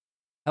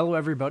Hello,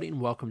 everybody,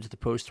 and welcome to the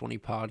Post 20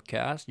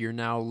 podcast. You're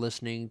now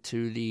listening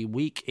to the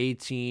Week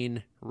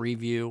 18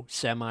 review,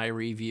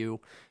 semi-review,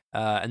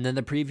 and then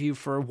the preview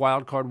for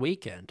Wildcard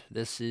Weekend.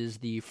 This is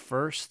the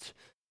first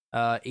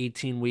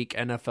 18-week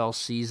NFL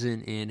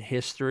season in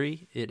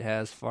history. It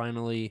has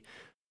finally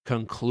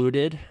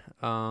concluded,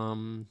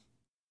 and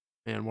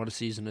what a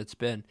season it's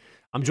been.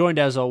 I'm joined,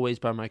 as always,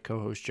 by my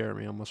co-host,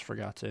 Jeremy. I almost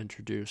forgot to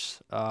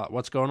introduce.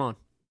 What's going on?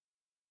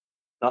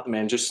 Nothing,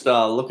 man. Just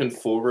looking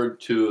forward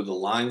to the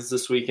lines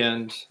this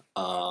weekend.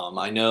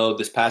 I know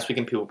this past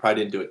weekend people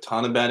probably didn't do a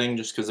ton of betting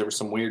just because there were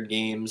some weird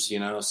games,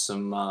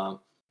 some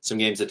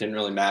games that didn't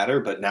really matter.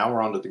 But now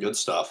we're on to the good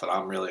stuff, and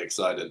I'm really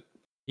excited.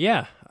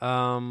 Yeah.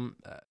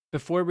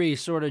 Before we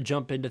sort of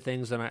jump into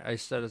things, and I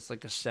said it's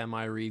like a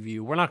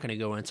semi-review, we're not going to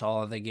go into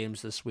all of the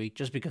games this week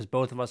just because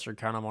both of us are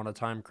kind of on a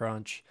time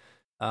crunch.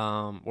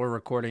 We're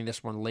recording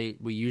this one late.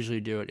 We usually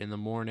do it in the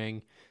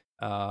morning.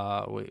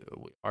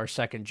 Our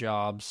second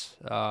jobs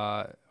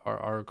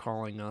are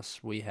calling us.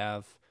 We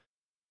have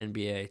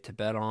NBA to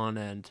bet on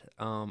and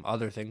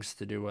other things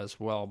to do as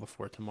well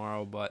before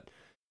tomorrow. But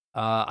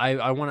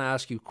I want to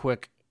ask you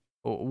quick.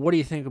 What do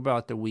you think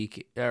about the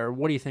week, or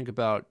what do you think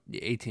about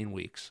the 18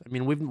 weeks? I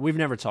mean, we've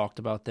never talked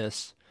about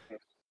this.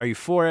 Are you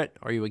for it?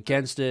 Are you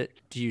against it?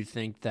 Do you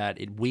think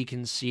that it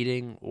weakens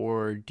seeding,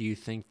 or do you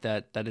think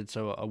that it's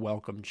a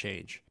welcome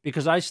change?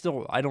 Because I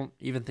don't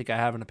even think I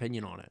have an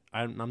opinion on it.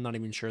 I'm not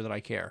even sure that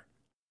I care.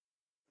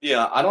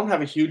 Yeah, I don't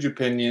have a huge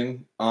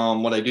opinion.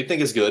 What I do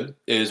think is good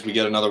is we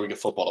get another week of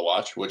football to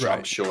watch, which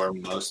I'm sure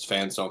most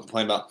fans don't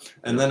complain about.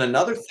 And then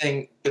another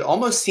thing, it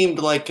almost seemed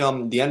like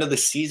the end of the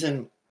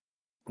season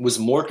was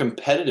more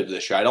competitive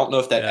this year. I don't know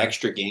if that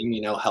extra game,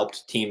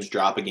 helped teams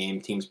drop a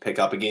game, teams pick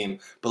up a game,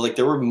 but like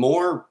there were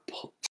more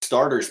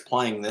starters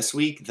playing this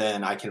week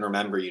than I can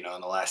remember, in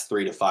the last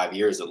 3 to 5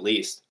 years at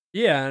least.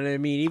 Yeah, and I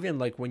mean, even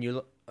like when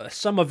you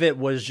some of it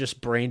was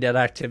just brain dead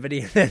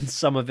activity, and then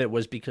some of it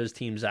was because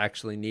teams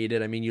actually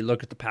needed. I mean, you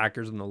look at the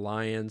Packers and the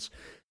Lions.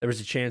 There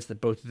was a chance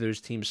that both of those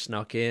teams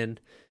snuck in.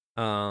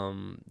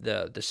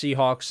 The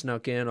Seahawks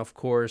snuck in, of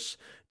course.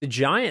 The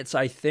Giants,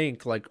 I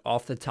think, like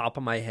off the top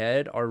of my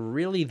head, are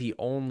really the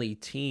only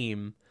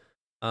team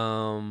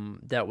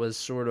that was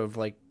sort of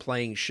like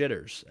playing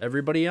shitters.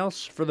 Everybody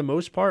else, for the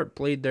most part,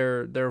 played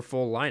their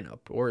full lineup,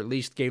 or at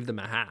least gave them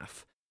a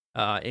half,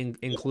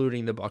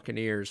 including the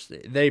Buccaneers.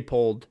 They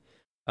pulled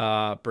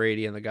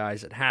Brady and the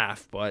guys at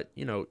half, but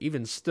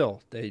even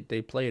still,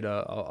 they played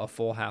a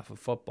full half of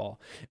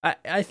football.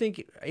 I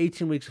think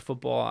 18 weeks of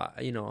football.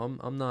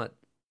 I'm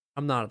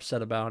not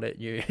upset about it.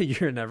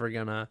 You're never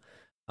gonna,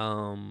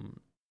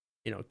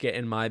 get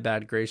in my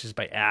bad graces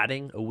by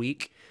adding a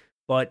week,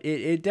 but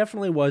it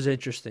definitely was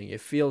interesting.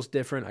 It feels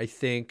different. I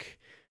think,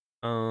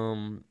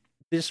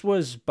 this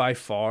was by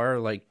far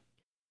like,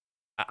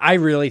 I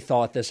really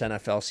thought this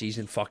NFL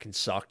season fucking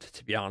sucked,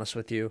 to be honest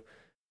with you.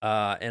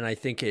 And I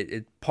think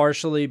it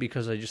partially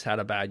because I just had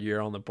a bad year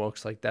on the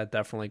books, like that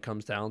definitely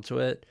comes down to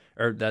it,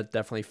 or that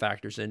definitely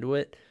factors into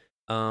it.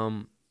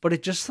 But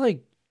it just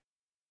like,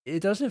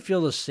 it doesn't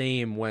feel the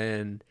same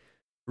when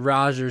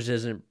Rodgers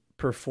isn't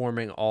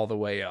performing all the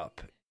way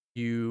up.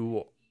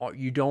 You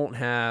don't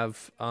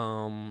have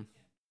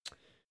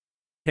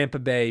Tampa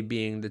Bay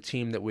being the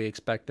team that we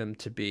expect them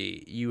to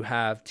be. You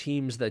have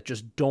teams that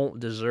just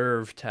don't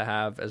deserve to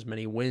have as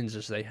many wins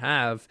as they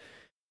have.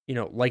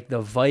 Like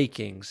the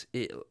Vikings.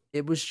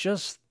 It was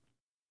just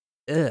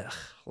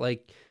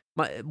Like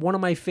one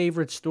of my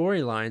favorite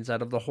storylines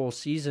out of the whole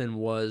season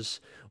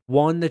was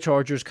one, the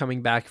Chargers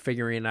coming back,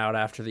 figuring it out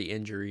after the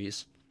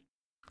injuries.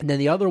 And then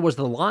the other was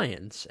the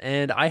Lions.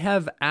 And I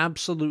have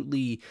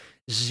absolutely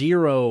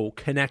zero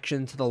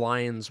connection to the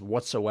Lions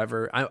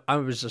whatsoever. I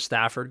was a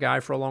Stafford guy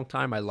for a long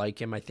time. I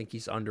like him. I think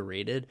he's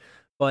underrated.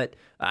 But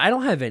I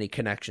don't have any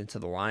connection to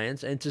the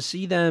Lions. And to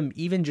see them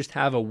even just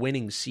have a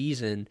winning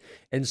season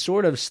and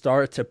sort of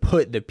start to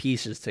put the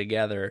pieces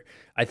together,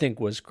 I think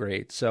was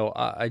great. So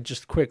I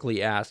just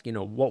quickly ask,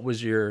 what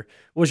was your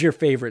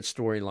favorite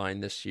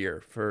storyline this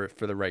year for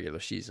the regular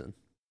season?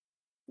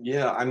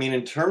 Yeah, I mean,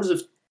 in terms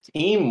of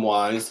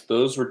team-wise,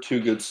 those were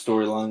two good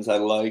storylines I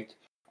liked.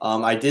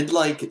 I did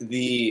like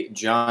the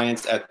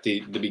Giants at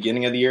the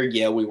beginning of the year.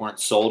 Yeah, we weren't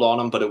sold on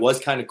them, but it was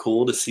kind of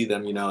cool to see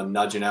them,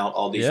 nudging out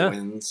all these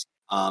wins.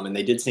 And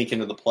they did sneak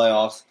into the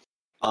playoffs.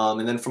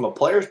 And then from a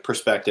player's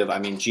perspective, I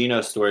mean,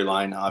 Geno's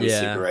storyline,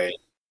 obviously great.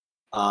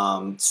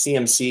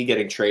 CMC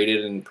getting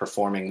traded and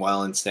performing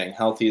well and staying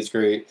healthy is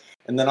great.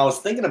 And then I was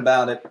thinking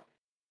about it,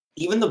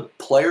 even the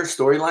player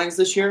storylines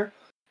this year,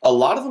 a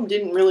lot of them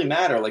didn't really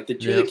matter. Like the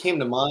two that came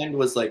to mind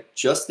was like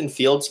Justin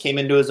Fields came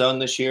into his own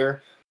this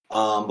year.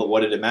 But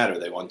what did it matter?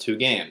 They won 2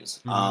 games.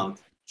 Mm-hmm.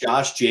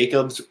 Josh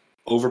Jacobs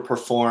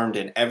overperformed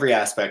in every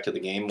aspect of the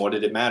game. What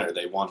did it matter?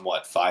 They won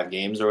 5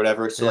 games or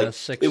whatever. So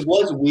 6. It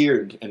was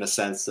weird in a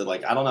sense that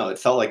I don't know. It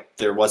felt like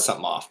there was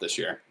something off this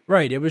year.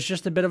 Right. It was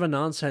just a bit of a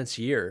nonsense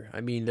year.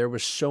 I mean, there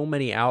was so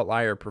many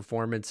outlier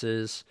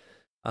performances.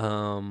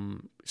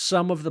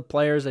 Some of the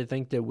players I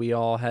think that we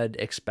all had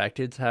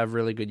expected to have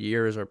really good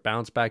years or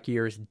bounce back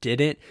years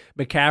didn't.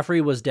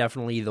 McCaffrey was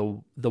definitely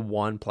the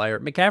one player.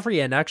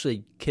 McCaffrey and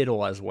actually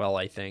Kittle as well,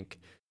 I think.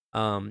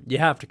 You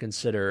have to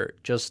consider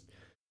just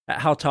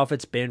how tough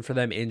it's been for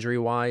them injury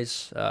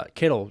wise.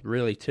 Kittle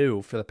really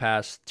too for the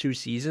past 2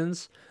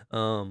 seasons.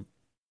 And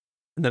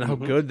then how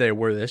good they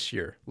were this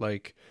year.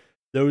 Like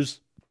those,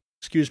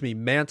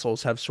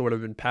 mantles have sort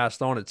of been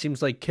passed on. It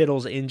seems like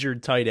Kittle's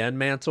injured tight end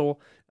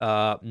mantle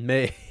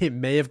may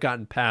have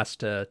gotten passed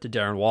to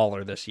Darren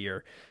Waller this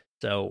year.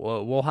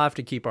 So we'll have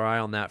to keep our eye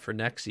on that for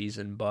next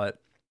season. But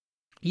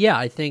yeah,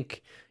 I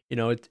think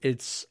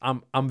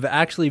I'm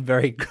actually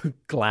very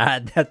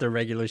glad that the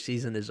regular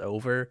season is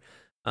over.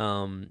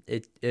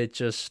 It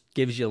just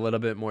gives you a little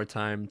bit more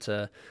time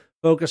to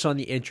focus on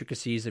the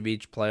intricacies of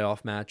each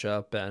playoff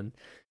matchup, and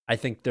I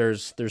think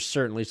there's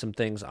certainly some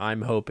things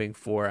I'm hoping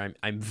for.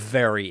 I'm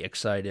very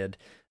excited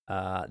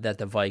that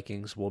the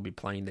Vikings will be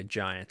playing the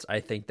Giants. I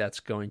think that's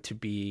going to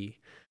be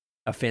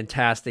a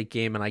fantastic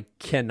game, and I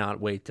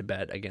cannot wait to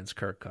bet against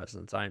Kirk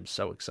Cousins. I'm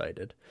so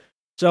excited.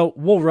 So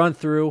we'll run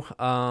through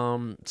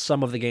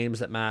some of the games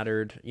that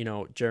mattered.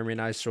 Jeremy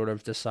and I sort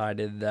of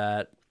decided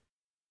that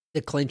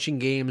the clinching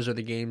games or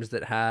the games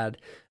that had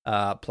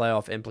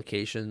playoff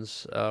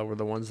implications were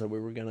the ones that we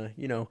were gonna,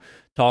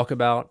 talk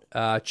about.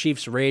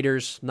 Chiefs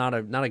Raiders, not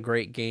a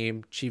great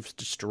game. Chiefs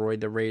destroyed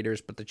the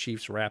Raiders, but the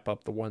Chiefs wrap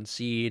up the 1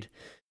 seed.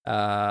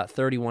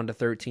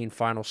 31-13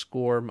 final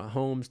score.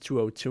 Mahomes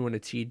 202 and a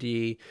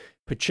TD.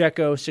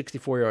 Pacheco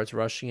 64 yards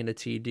rushing and a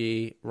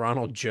TD.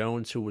 Ronald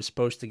Jones, who was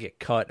supposed to get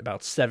cut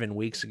about 7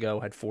 weeks ago,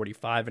 had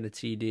 45 and a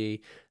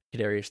TD.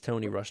 Kadarius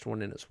Toney rushed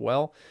one in as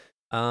well.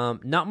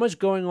 Not much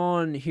going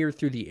on here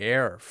through the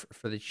air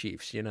for the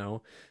Chiefs,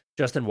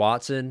 Justin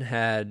Watson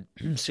had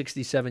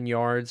 67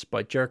 yards,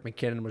 but Jerick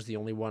McKinnon was the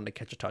only one to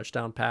catch a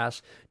touchdown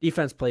pass.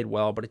 Defense played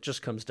well, but it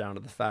just comes down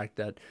to the fact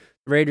that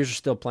the Raiders are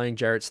still playing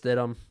Jarrett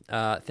Stidham.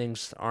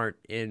 Things aren't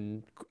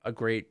in a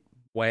great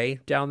way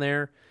down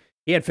there.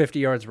 He had 50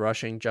 yards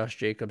rushing. Josh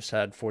Jacobs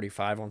had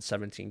 45 on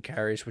 17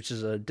 carries, which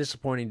is a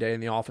disappointing day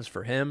in the office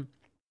for him.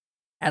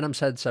 Adams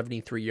had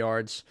 73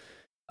 yards.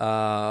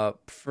 It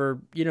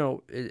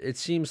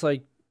seems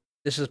like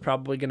this is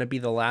probably going to be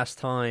the last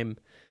time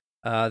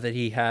that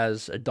he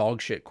has a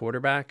dog shit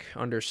quarterback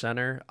under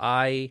center.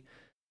 I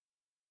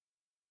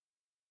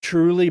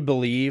truly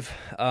believe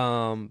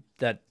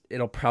that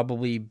it'll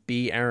probably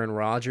be Aaron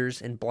Rodgers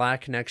in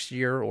black next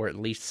year, or at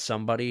least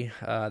somebody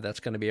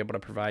that's going to be able to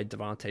provide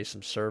Devontae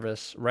some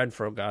service.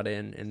 Renfro got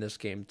in this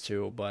game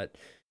too, but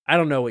I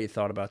don't know what you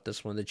thought about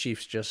this one. The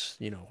Chiefs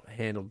just,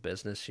 handled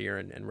business here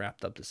and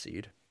wrapped up the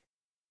seed.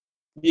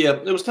 Yeah,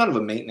 it was kind of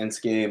a maintenance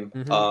game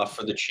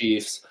for the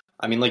Chiefs.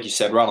 I mean, like you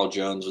said, Ronald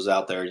Jones was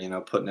out there,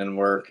 putting in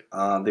work.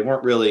 They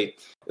weren't really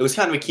 – it was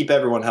kind of a keep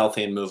everyone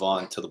healthy and move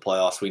on to the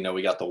playoffs. We know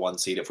we got the 1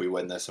 seed if we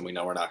win this, and we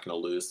know we're not going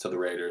to lose to the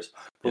Raiders.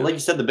 But like you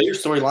said, the bigger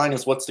storyline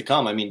is what's to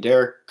come. I mean,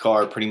 Derek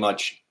Carr pretty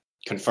much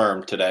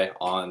confirmed today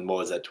on,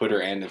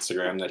 Twitter and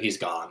Instagram that he's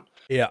gone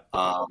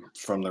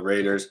from the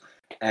Raiders.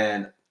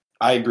 And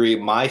I agree.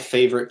 My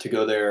favorite to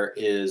go there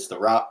is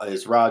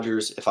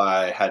Rodgers. If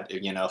I had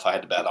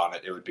to bet on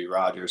it, it would be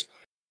Rodgers.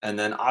 And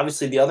then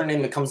obviously the other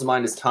name that comes to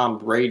mind is Tom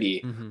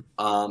Brady.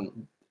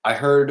 I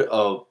heard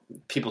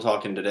people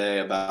talking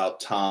today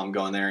about Tom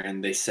going there,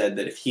 and they said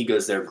that if he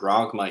goes there,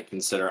 Gronk might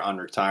consider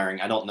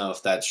unretiring. I don't know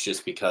if that's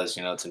just because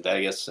it's in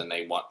Vegas and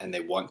they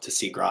want to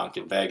see Gronk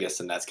in Vegas,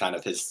 and that's kind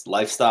of his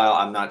lifestyle.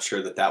 I'm not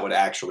sure that would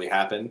actually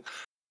happen.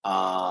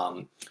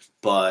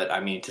 But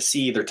I mean, to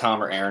see either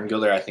Tom or Aaron go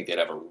there, I think they'd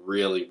have a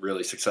really,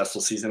 really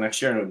successful season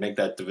next year, and it would make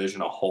that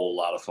division a whole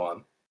lot of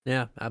fun.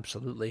 Yeah,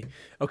 absolutely.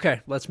 Okay,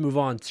 let's move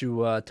on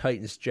to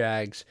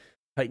Titans-Jags.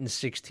 Titans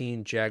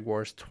 16,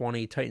 Jaguars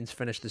 20. Titans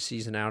finished the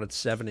season out at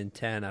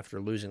 7-10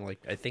 after losing,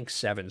 I think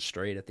 7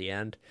 straight at the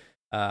end.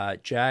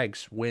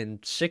 Jags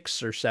win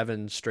 6 or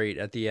 7 straight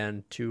at the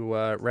end to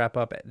wrap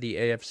up the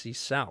AFC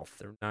South.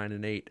 They're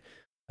 9-8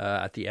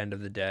 at the end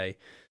of the day.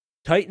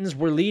 Titans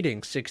were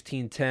leading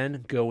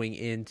 16-10 going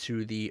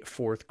into the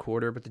fourth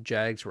quarter, but the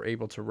Jags were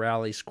able to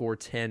rally, score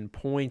 10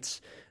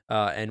 points,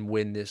 and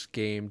win this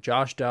game.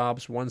 Josh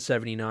Dobbs,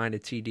 179, a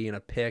TD and a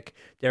pick.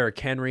 Derrick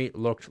Henry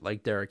looked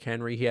like Derrick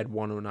Henry. He had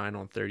 109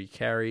 on 30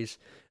 carries.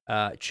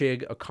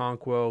 Chig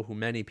Okonkwo, who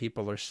many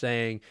people are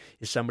saying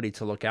is somebody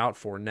to look out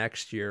for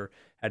next year,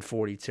 had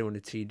 42 and a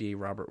TD.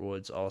 Robert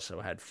Woods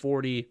also had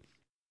 40.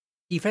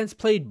 Defense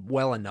played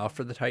well enough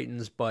for the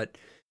Titans, but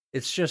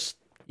it's just,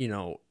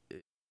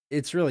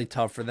 it's really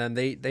tough for them.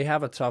 They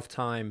have a tough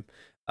time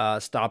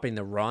stopping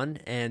the run,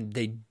 and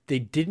they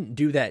didn't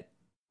do that.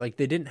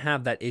 They didn't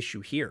have that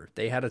issue here.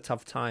 They had a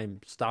tough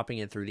time stopping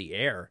it through the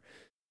air.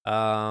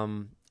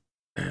 The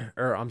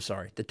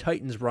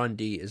Titans' run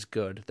D is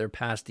good. Their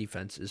pass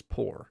defense is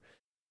poor.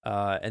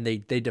 And they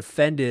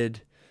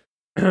defended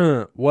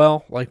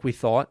Well, like we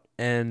thought,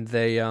 and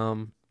they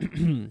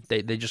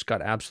they just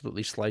got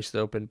absolutely sliced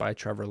open by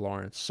Trevor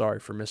Lawrence. Sorry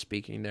for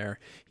misspeaking there.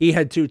 He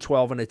had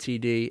 212 and a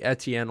TD.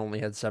 Etienne only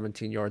had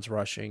 17 yards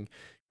rushing.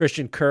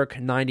 Christian Kirk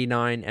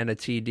 99 and a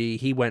TD.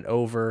 He went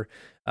over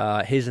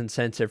his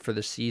incentive for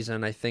the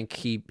season. I think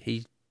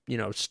he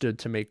stood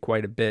to make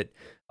quite a bit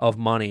of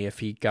money if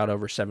he got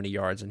over 70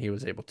 yards, and he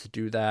was able to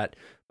do that.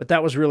 But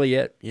that was really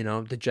it.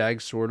 The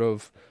Jags sort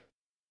of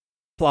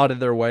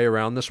plotted their way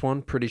around this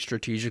one pretty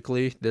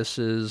strategically. This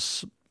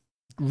is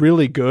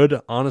really good,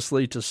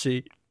 honestly, to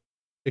see,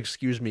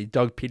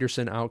 Doug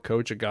Peterson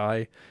outcoach a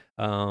guy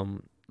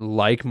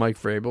like Mike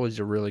Vrabel. He's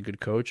a really good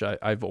coach.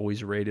 I've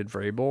always rated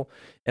Vrabel.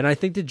 And I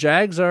think the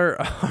Jags are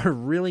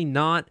really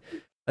not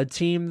a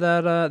team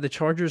that the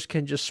Chargers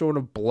can just sort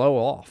of blow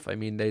off. I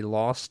mean, they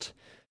lost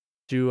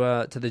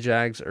to the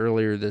Jags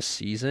earlier this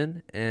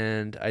season,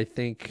 and I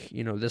think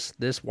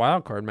this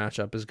wild card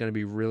matchup is going to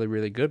be really,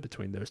 really good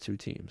between those two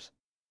teams.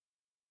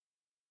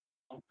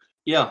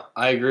 Yeah,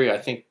 I agree. I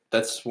think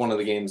that's one of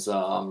the games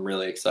I'm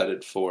really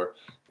excited for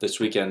this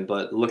weekend.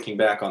 But looking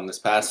back on this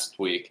past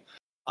week,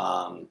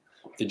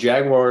 the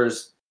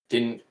Jaguars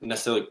didn't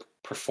necessarily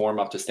perform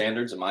up to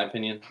standards, in my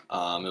opinion. It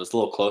was a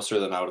little closer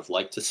than I would have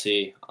liked to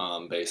see,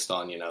 based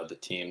on the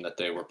team that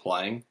they were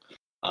playing.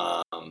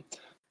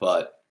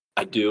 But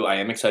I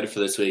am excited for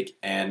this week.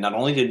 And not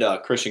only did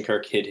Christian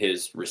Kirk hit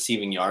his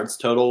receiving yards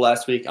total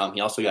last week,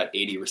 he also got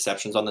 80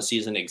 receptions on the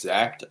season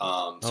exact.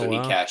 Wow. He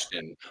cashed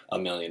in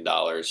 $1 million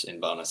in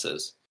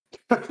bonuses.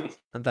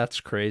 That's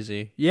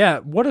crazy. Yeah,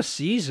 what a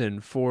season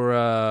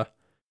for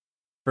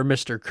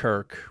Mr.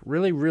 Kirk.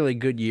 Really, really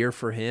good year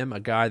for him. A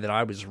guy that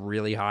I was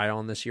really high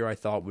on this year. I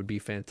thought would be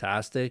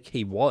fantastic.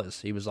 He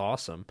was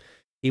awesome.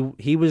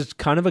 He was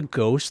kind of a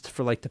ghost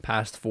for like the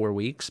past 4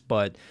 weeks,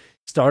 but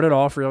started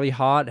off really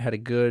hot, had a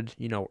good,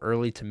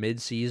 early to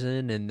mid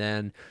season, and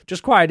then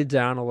just quieted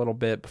down a little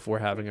bit before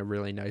having a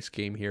really nice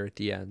game here at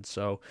the end.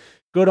 So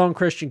good on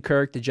Christian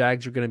Kirk. The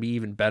Jags are going to be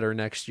even better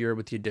next year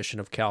with the addition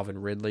of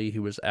Calvin Ridley,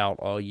 who was out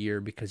all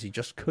year because he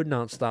just could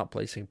not stop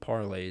placing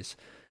parlays.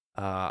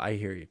 I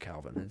hear you,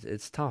 Calvin.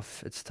 It's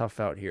tough. It's tough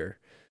out here.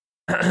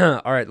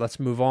 All right, let's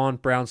move on.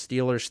 Browns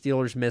Steelers.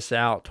 Steelers miss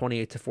out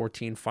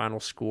 28-14 final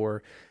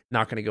score.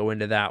 Not going to go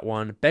into that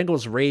one.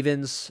 Bengals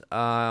Ravens.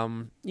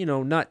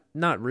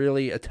 Not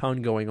really a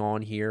ton going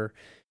on here.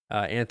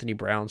 Anthony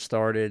Brown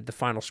started. The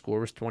final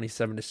score was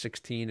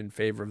 27-16 in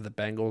favor of the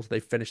Bengals. They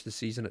finished the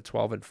season at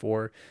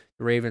 12-4.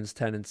 The Ravens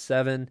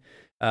 10-7.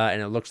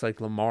 And it looks like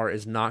Lamar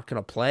is not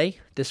going to play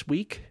this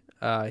week.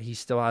 He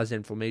still has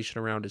inflammation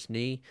around his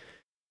knee.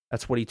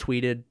 That's what he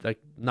tweeted like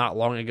not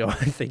long ago.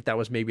 I think that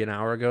was maybe an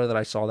hour ago that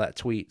I saw that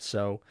tweet.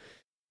 So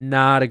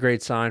not a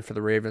great sign for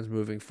the Ravens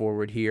moving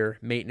forward here.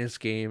 Maintenance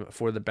game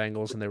for the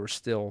Bengals, and they were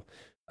still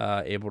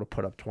able to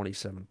put up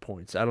 27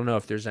 points. I don't know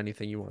if there's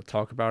anything you want to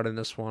talk about in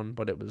this one,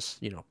 but it was,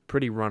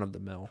 pretty run of the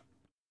mill.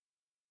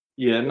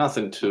 Yeah,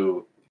 nothing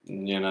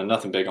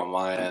big on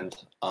my end.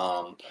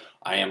 I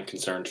am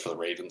concerned for the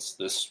Ravens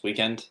this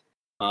weekend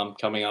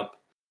coming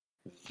up.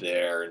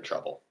 They're in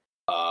trouble.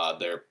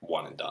 They're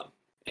one and done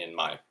in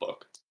my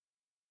book.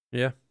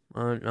 Yeah,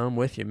 I'm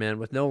with you, man.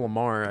 With no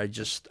Lamar, I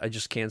just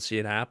can't see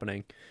it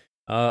happening.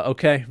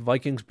 Okay,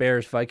 Vikings,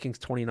 Bears. Vikings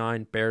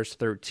 29, Bears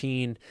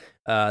 13.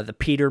 The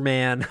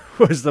Peterman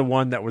was the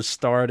one that was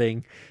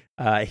starting.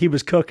 He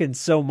was cooking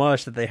so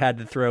much that they had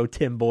to throw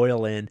Tim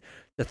Boyle in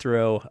to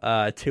throw 2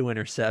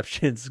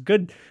 interceptions.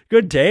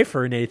 Good day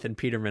for Nathan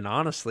Peterman,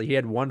 honestly. He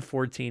had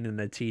 114 and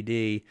a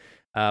TD,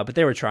 but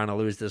they were trying to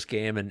lose this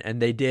game,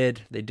 and they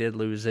did. They did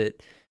lose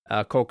it.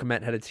 Cole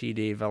Kmet had a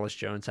TD. Velus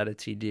Jones had a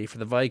TD for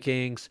the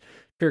Vikings.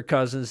 Kirk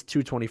Cousins,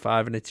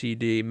 225 and a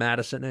TD.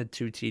 Madison had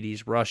 2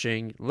 TDs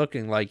rushing,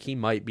 looking like he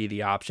might be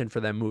the option for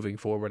them moving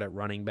forward at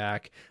running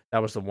back.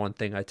 That was the one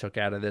thing I took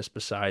out of this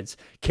besides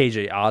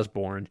KJ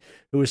Osborne,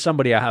 who is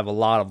somebody I have a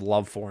lot of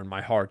love for in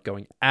my heart,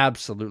 going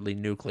absolutely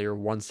nuclear,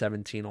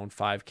 117 on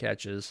 5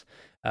 catches.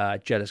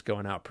 Jettis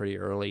going out pretty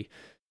early.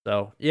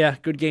 So, yeah,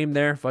 good game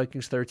there.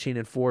 Vikings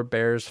 13-4.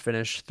 Bears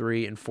finish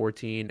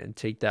 3-14 and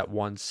take that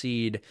 1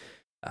 seed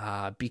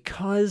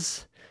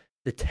because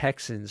the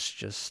Texans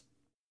just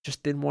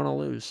didn't want to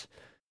lose.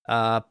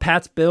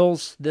 Pats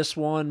Bills, this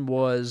one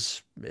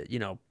was,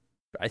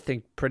 I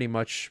think pretty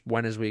much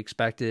went as we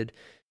expected.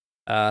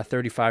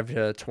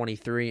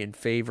 35-23 in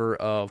favor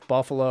of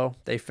Buffalo.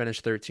 They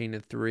finished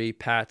 13-3.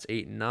 Pats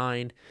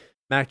 8-9.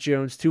 Mac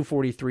Jones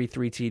 243,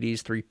 3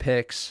 TDs, 3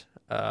 picks.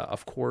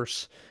 Of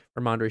course,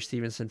 Ramondre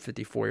Stevenson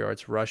 54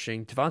 yards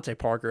rushing. Devontae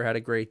Parker had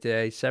a great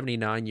day,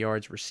 79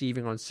 yards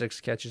receiving on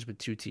 6 catches with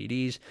 2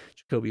 TDs.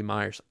 Jacoby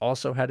Myers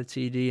also had a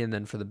TD, and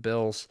then for the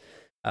Bills,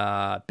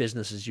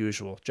 business as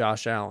usual.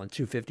 Josh Allen,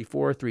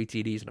 254, 3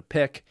 TDs and a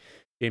pick.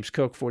 James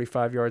Cook,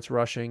 45 yards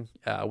rushing.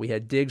 We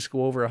had Diggs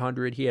go over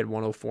 100. He had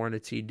 104 and a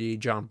TD.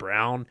 John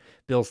Brown,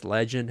 Bills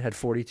legend, had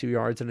 42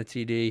 yards and a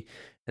TD.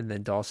 And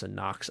then Dawson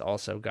Knox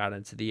also got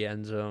into the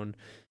end zone.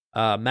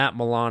 Matt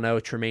Milano,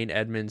 Tremaine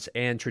Edmonds,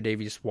 and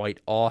Tre'Davious White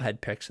all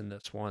had picks in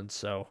this one.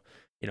 So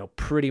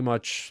pretty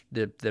much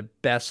the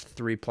best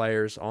three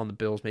players on the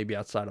Bills, maybe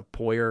outside of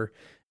Poyer,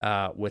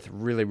 with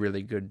really,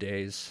 really good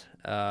days.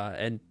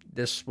 And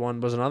this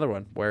one was another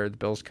one where the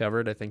Bills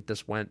covered. I think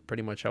this went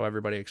pretty much how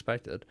everybody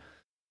expected.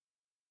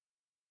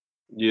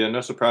 Yeah,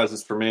 no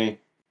surprises for me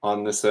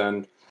on this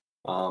end.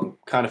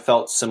 Kind of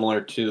felt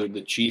similar to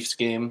the Chiefs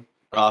game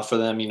for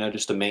them,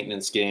 just a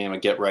maintenance game, a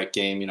get-right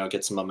game,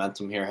 get some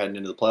momentum here heading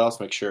into the playoffs,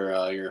 make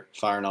sure you're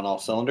firing on all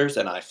cylinders,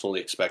 and I fully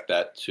expect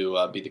that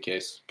to be the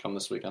case come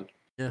this weekend.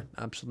 Yeah,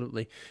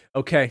 absolutely.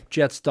 Okay,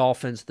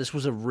 Jets-Dolphins. This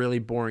was a really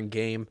boring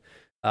game.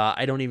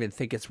 I don't even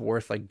think it's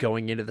worth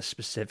going into the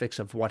specifics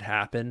of what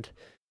happened.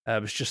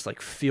 It was just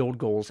field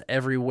goals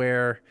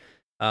everywhere.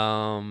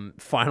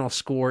 Final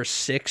score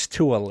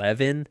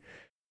 6-11.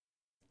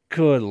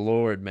 Good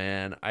Lord,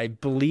 man. I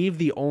believe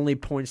the only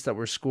points that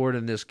were scored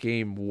in this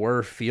game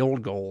were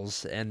field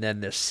goals and then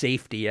the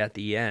safety at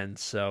the end.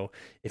 So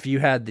if you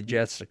had the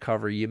Jets to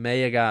cover, you may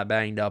have got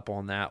banged up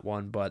on that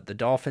one, but the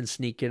Dolphins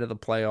sneak into the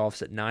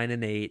playoffs at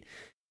 9-8.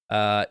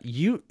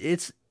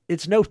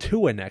 It's no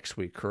Tua next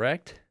week,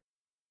 correct?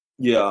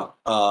 Yeah.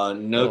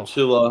 No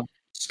Tua.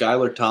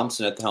 Skylar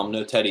Thompson at the helm,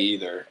 no Teddy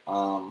either.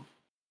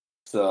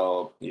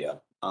 So yeah.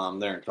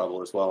 They're in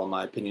trouble as well, in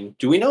my opinion.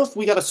 Do we know if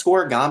we got a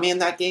scoregami in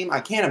that game? I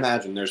can't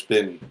imagine there's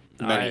been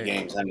many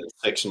games ended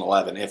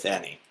 6-11, if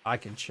any. I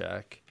can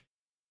check.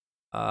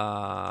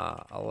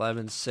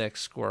 11-6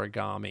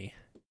 scoregami.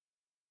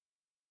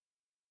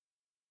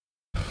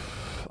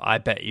 I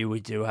bet you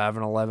we do have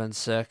an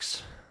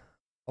 11-6.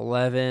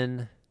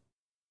 11.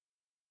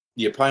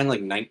 Yeah, probably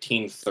in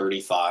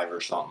 1935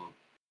 or something.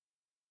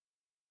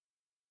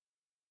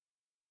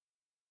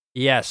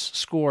 Yes,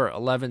 score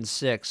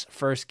 11-6.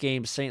 First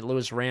game, St.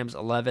 Louis Rams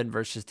 11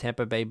 versus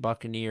Tampa Bay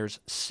Buccaneers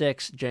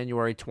 6,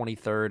 January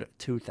 23rd,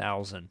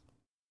 2000.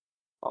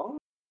 Oh.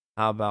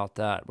 How about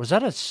that? Was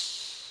that a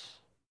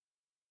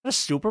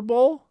Super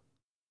Bowl?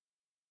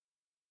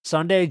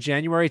 Sunday,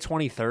 January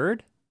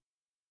 23rd?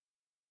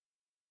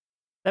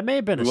 That may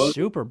have been a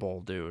Super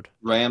Bowl, dude.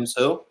 Rams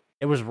who?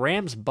 It was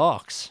Rams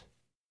Bucks.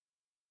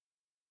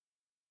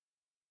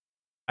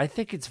 I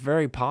think it's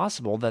very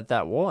possible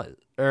that was.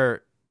 Well,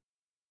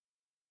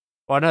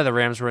 I know the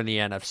Rams were in the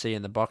NFC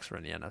and the Bucks were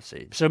in the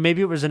NFC. So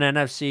maybe it was an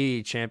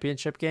NFC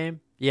championship game?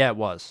 Yeah, it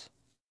was.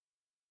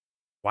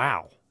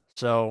 Wow.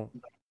 So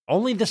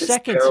only the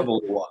second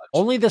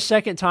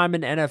time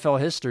in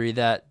NFL history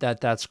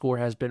that score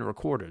has been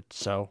recorded.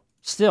 So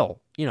still,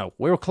 we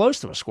were close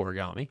to a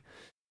scoregami.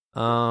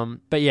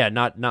 But yeah,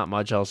 not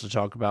much else to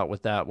talk about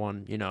with that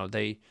one.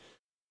 They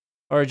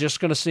are just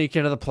going to sneak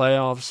into the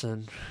playoffs,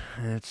 and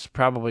it's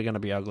probably going to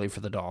be ugly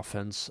for the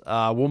Dolphins.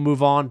 We'll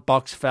move on.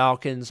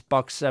 Bucks-Falcons.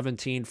 Bucks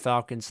 17,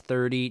 Falcons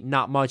 30.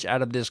 Not much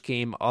out of this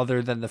game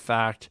other than the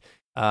fact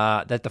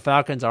that the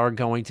Falcons are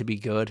going to be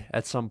good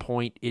at some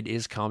point. It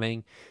is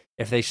coming.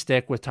 If they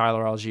stick with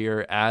Tyler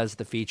Algier as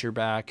the feature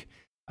back,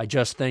 I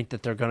just think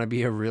that they're going to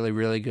be a really,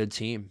 really good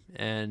team,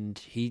 and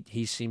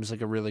he seems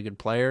like a really good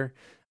player.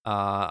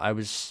 I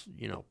was,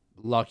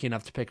 lucky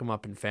enough to pick him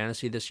up in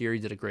fantasy this year. He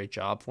did a great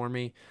job for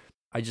me.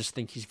 I just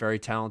think he's very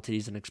talented.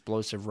 He's an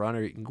explosive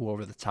runner. He can go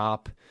over the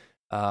top,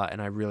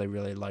 and I really,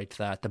 really liked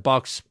that. The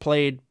Bucks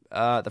played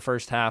the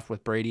first half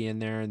with Brady in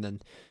there, and then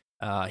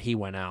he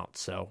went out.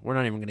 So we're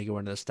not even going to go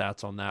into the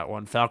stats on that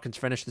one. Falcons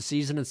finished the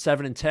season at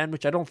 7-10,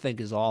 which I don't think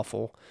is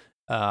awful,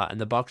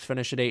 and the Bucks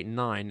finish at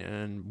 8-9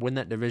 and win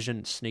that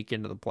division, sneak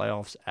into the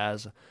playoffs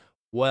as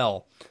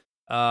well.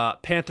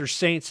 Panthers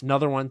Saints,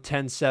 another one,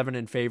 10-7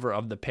 in favor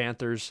of the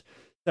Panthers.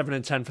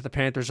 7-10 for the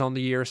Panthers on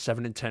the year,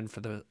 7-10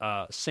 for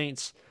the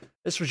Saints.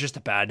 This was just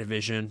a bad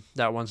division.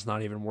 That one's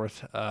not even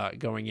worth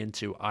going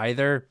into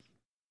either.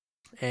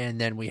 And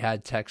then we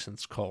had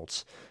Texans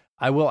Colts.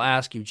 I will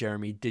ask you,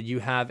 Jeremy, did you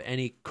have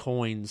any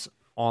coins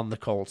on the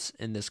Colts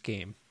in this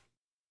game?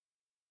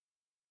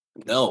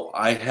 No,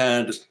 I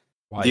had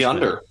the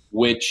under,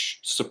 which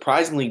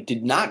surprisingly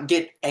did not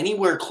get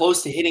anywhere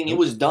close to hitting. It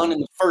was done in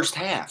the first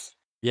half.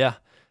 Yeah.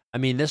 I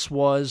mean, this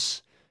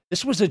was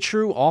a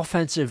true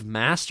offensive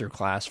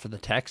masterclass for the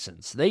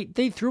Texans.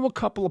 They threw a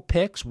couple of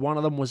picks. One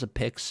of them was a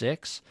pick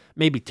six.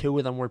 Maybe two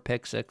of them were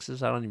pick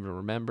sixes. I don't even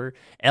remember.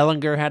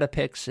 Ellinger had a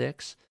pick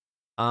six.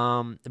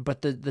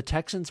 But the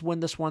Texans win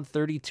this one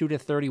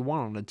 32-31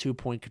 on a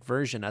 2-point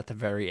conversion at the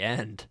very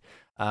end.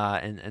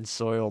 And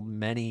soiled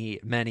many,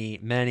 many,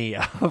 many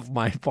of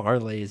my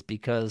parlays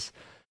because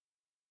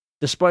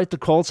despite the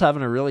Colts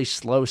having a really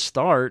slow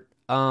start,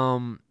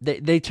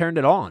 they turned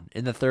it on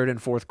in the third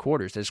and fourth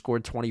quarters. They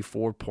scored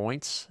 24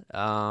 points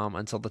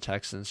until the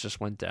Texans just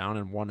went down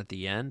and won at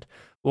the end.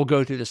 We'll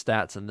go through the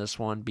stats in this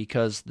one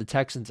because the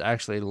Texans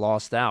actually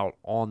lost out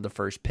on the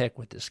first pick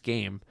with this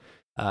game.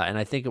 And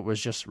I think it was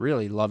just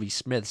really Lovie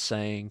Smith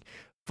saying,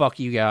 fuck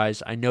you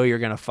guys. I know you're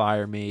going to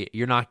fire me.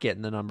 You're not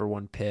getting the number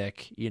one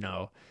pick.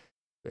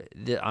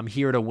 I'm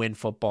here to win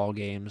football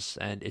games.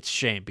 And it's a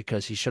shame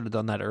because he should have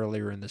done that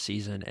earlier in the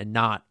season and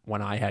not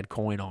when I had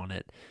coin on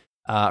it.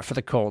 For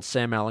the Colts,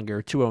 Sam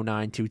Ellinger,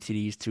 209, 2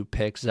 TDs, 2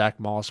 picks. Zach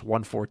Moss,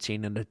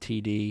 114 and a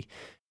TD.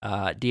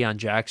 Deion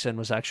Jackson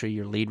was actually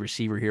your lead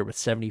receiver here with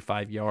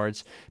 75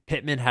 yards.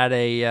 Pittman had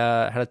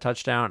a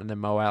touchdown, and then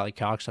Mo Alley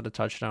Cox had a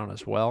touchdown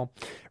as well.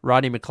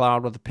 Rodney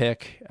McLeod with a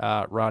pick,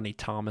 Rodney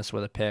Thomas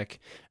with a pick,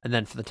 and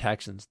then for the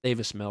Texans,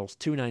 Davis Mills,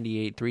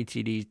 298, 3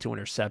 TDs, 2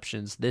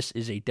 interceptions. This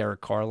is a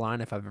Derek Carr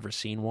line if I've ever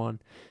seen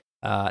one.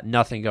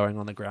 Nothing going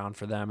on the ground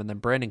for them. And then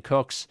Brandon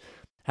Cooks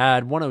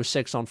had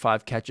 106 on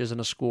 5 catches and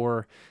a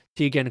score.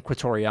 Tegan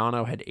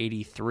Quatoriano had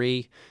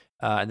 83.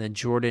 And then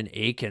Jordan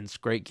Akins,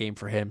 great game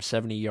for him,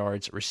 70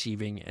 yards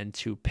receiving and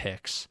 2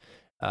 picks.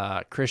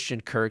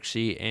 Christian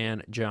Kirksey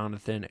and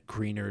Jonathan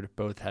Greenard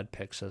both had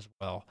picks as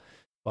well.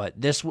 But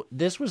this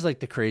was like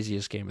the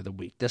craziest game of the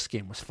week. This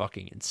game was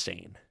fucking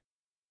insane.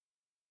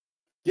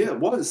 Yeah, it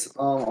was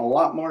a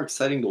lot more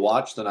exciting to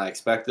watch than I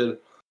expected.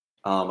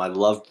 I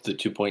loved the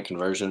 2-point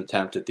conversion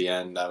attempt at the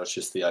end. That was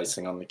just the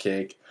icing on the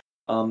cake.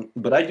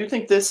 But I do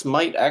think this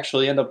might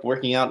actually end up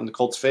working out in the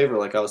Colts' favor.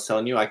 Like I was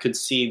telling you, I could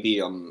see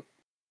the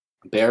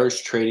Bears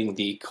trading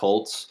the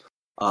Colts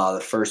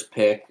the first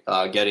pick,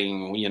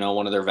 getting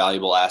one of their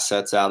valuable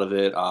assets out of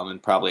it,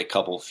 and probably a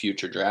couple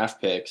future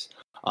draft picks.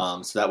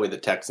 So that way the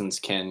Texans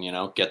can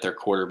get their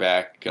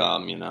quarterback,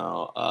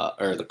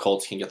 or the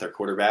Colts can get their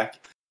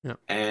quarterback. Yeah.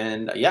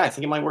 And I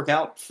think it might work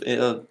out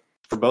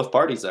for both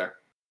parties there.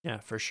 Yeah,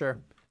 for sure.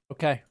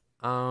 Okay.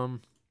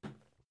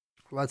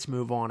 Let's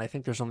move on. I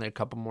think there's only a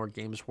couple more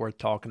games worth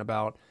talking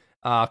about.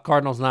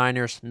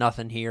 Cardinals-Niners,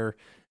 nothing here.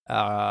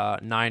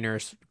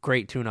 Niners,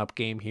 great tune-up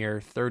game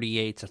here,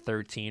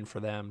 38-13 for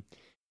them.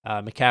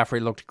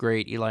 McCaffrey looked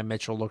great. Eli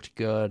Mitchell looked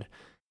good.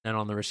 And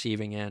on the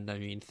receiving end, I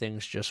mean,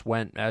 things just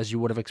went as you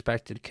would have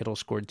expected. Kittle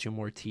scored 2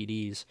 more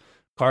TDs.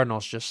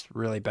 Cardinals just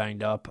really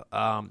banged up.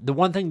 The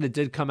one thing that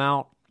did come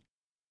out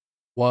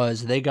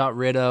was they got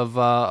rid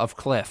of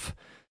Cliff.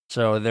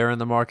 So they're in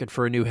the market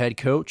for a new head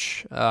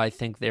coach. I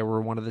think they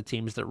were one of the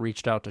teams that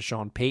reached out to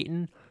Sean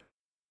Payton.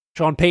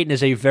 Sean Payton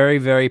is a very,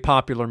 very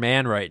popular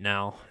man right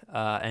now.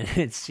 And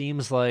it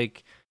seems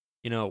like,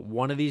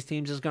 one of these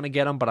teams is going to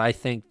get him, but I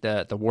think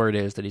that the word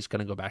is that he's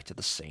going to go back to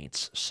the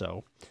Saints.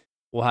 So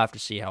we'll have to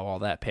see how all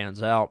that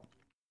pans out.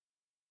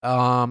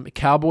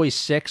 Cowboys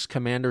 6,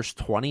 Commanders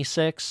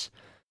 26.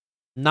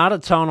 Not a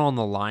ton on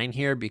the line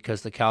here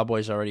because the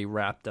Cowboys already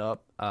wrapped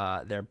up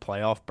their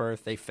playoff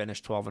berth. They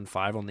finished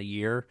 12-5 on the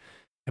year.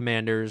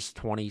 Commanders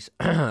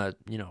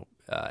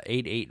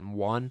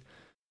 8-1.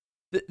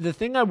 The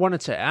thing I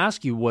wanted to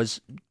ask you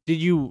was,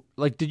 did you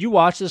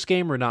watch this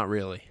game or not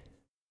really?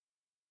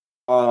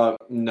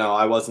 No,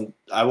 I wasn't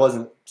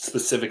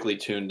specifically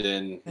tuned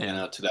in,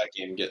 to that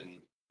game,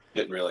 getting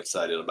real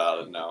excited about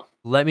it. No.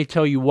 Let me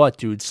tell you what,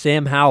 dude.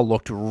 Sam Howell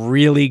looked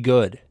really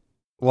good.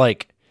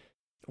 Like,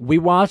 we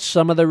watched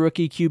some of the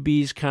rookie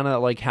QBs kind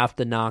of like have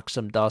to knock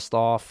some dust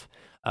off,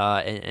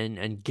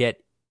 and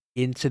get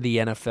into the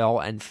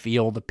NFL and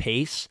feel the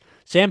pace.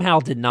 Sam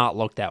Howell did not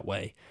look that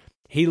way.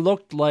 He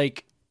looked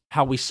like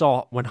how we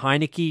saw when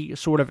Heineke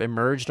sort of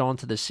emerged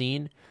onto the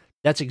scene.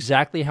 That's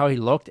exactly how he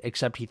looked,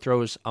 except he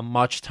throws a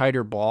much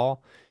tighter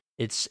ball.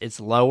 It's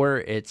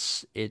lower,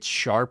 it's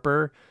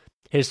sharper.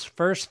 His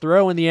first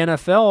throw in the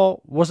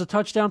NFL was a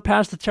touchdown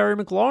pass to Terry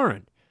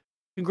McLaurin.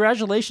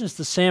 Congratulations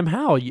to Sam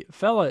Howell.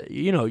 Fella,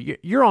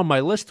 you're on my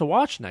list to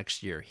watch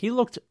next year. He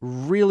looked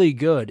really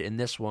good in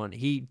this one.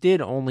 He did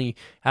only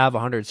have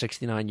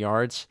 169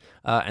 yards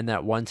and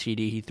that 1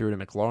 TD he threw to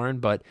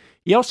McLaurin, but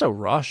he also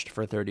rushed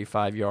for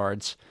 35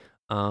 yards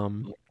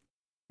and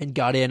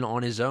got in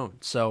on his own.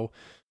 So,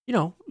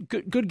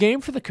 good game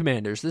for the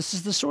Commanders. This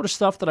is the sort of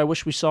stuff that I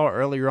wish we saw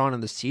earlier on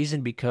in the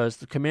season because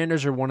the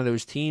Commanders are one of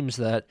those teams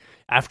that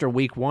after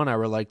week 1, I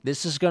was like,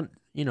 this is going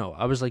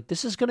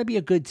to be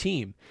a good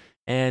team.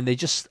 And they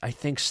just, I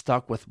think,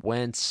 stuck with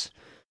Wentz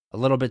a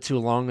little bit too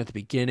long at the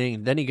beginning.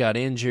 And then he got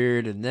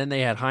injured, and then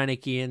they had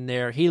Heineke in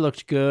there. He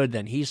looked good,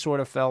 then he sort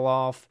of fell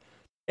off.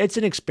 It's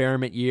an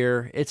experiment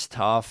year. It's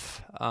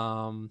tough.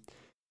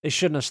 They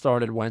shouldn't have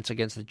started Wentz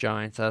against the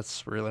Giants.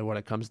 That's really what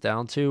it comes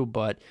down to.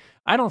 But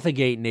I don't think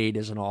 8-8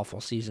 is an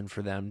awful season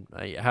for them.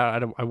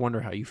 I wonder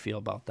how you feel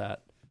about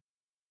that.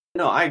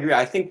 No, I agree.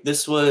 I think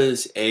this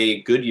was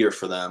a good year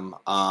for them.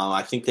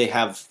 I think they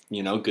have,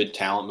 good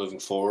talent moving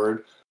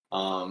forward.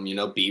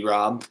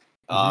 B-Rob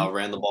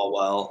ran the ball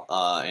well.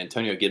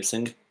 Antonio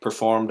Gibson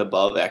performed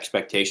above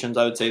expectations,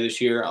 I would say,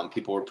 this year.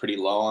 People were pretty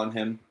low on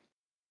him.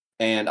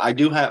 And I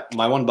do have –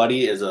 my one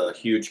buddy is a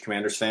huge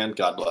Commanders fan.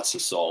 God bless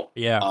his soul.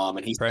 Yeah. And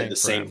he said the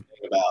same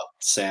thing about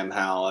Sam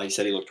Howell. He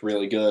said he looked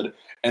really good.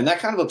 And that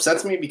kind of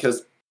upsets me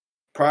because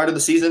prior to the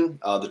season,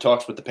 the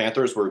talks with the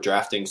Panthers were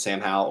drafting Sam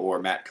Howell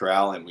or Matt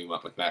Corral, and we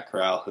went with Matt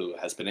Corral, who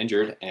has been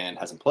injured and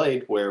hasn't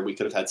played, where we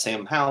could have had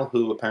Sam Howell,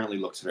 who apparently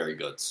looks very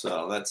good.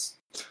 So that's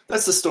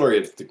the story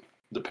of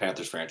the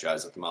Panthers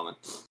franchise at the moment.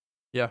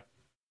 Yeah.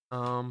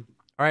 All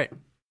right.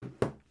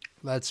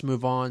 Let's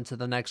move on to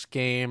the next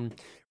game.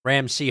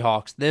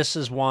 Rams-Seahawks. This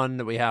is one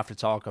that we have to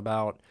talk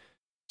about.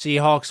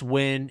 Seahawks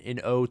win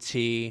in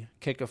OT,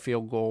 kick a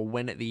field goal,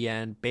 win at the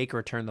end.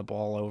 Baker turned the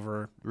ball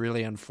over.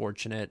 Really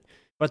unfortunate.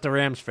 But the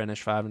Rams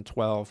finished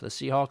 5-12. The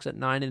Seahawks at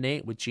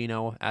 9-8 with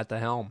Geno at the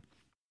helm.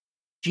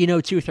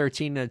 Geno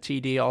 213 and a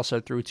TD, also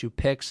threw 2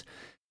 picks.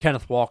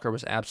 Kenneth Walker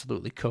was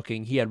absolutely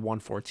cooking. He had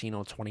 114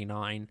 on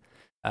 29.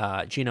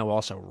 Geno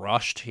also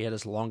rushed. He had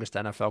his longest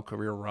NFL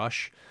career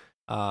rush,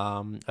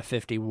 a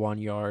 51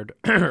 yard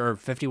or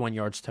 51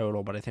 yards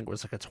total, but I think it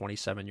was like a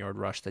 27-yard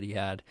rush that he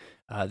had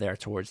there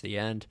towards the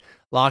end.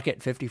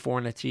 Lockett 54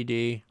 and a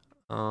TD.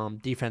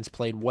 Defense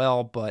played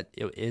well, but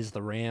it is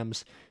the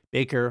Rams.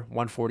 Baker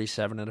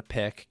 147 and a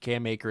pick.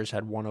 Cam Akers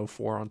had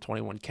 104 on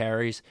 21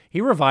 carries. He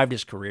revived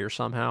his career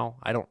somehow.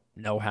 I don't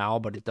know how,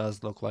 but it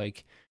does look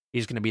like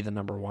he's going to be the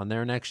number 1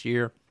 there next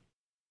year.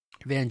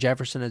 Van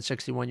Jefferson had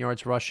 61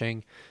 yards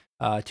rushing.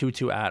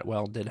 Tutu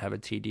Atwell did have a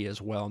TD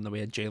as well. And then we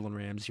had Jalen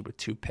Ramsey with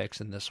 2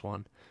 picks in this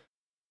one.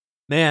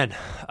 Man,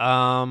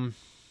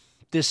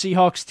 this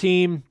Seahawks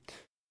team,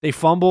 they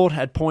fumbled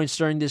at points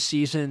during this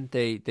season.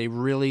 They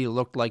really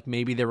looked like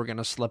maybe they were going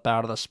to slip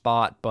out of the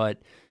spot,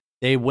 but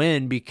they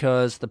win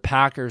because the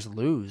Packers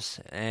lose.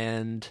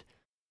 And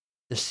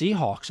the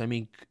Seahawks, I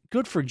mean,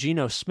 good for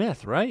Geno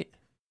Smith, right?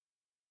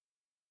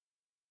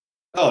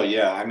 Oh,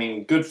 yeah. I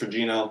mean, good for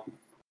Geno.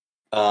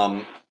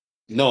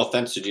 No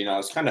offense to Geno. I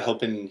was kind of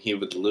hoping he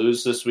would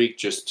lose this week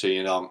just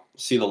to,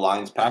 see the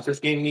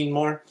Lions-Packers game need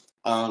more.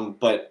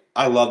 But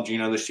I love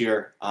Geno this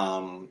year.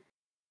 In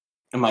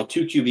my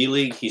 2 QB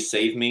league, he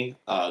saved me.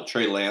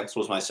 Trey Lance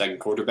was my second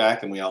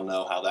quarterback, and we all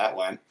know how that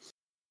went.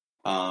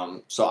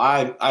 So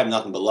I have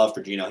nothing but love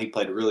for Geno. He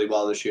played really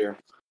well this year.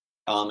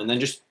 And then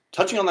just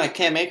touching on that,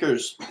 Cam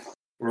Akers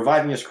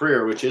reviving his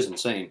career, which is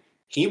insane.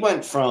 He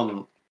went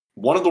from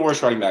one of the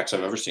worst running backs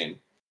I've ever seen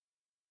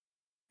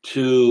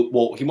he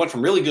went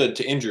from really good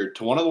to injured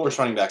to one of the worst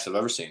running backs I've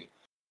ever seen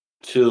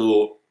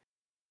to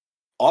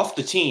off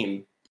the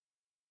team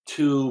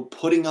to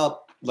putting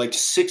up like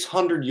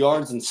 600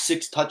 yards and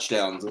 6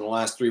 touchdowns in the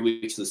last 3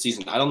 weeks of the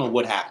season. I don't know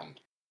what happened.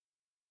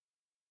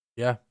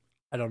 Yeah,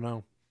 I don't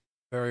know.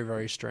 Very,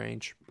 very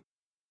strange.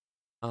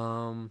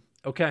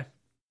 Okay,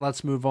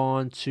 let's move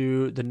on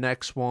to the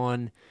next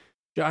one.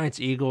 Giants,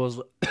 Eagles,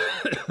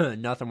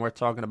 nothing worth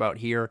talking about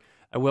here.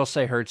 I will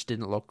say Hurts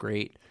didn't look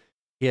great.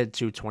 He had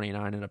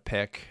 229 and a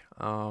pick.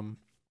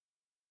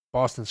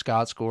 Boston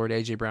Scott scored.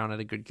 A.J. Brown had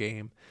a good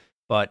game.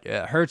 But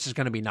Hurts is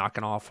going to be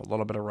knocking off a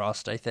little bit of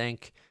rust, I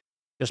think,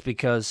 just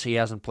because he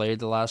hasn't played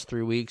the last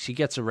 3 weeks. He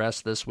gets a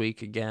rest this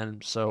week again,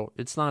 so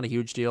it's not a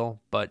huge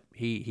deal, but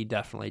he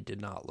definitely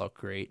did not look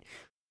great.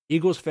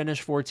 Eagles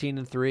finished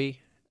 14-3,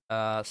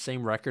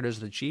 same record as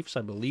the Chiefs,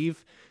 I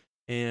believe,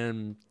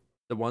 and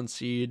the 1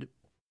 seed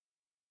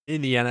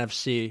in the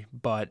NFC,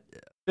 but a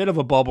bit of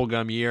a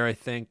bubblegum year, I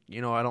think.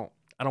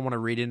 I don't want to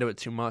read into it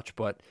too much,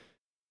 but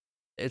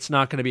it's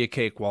not going to be a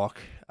cakewalk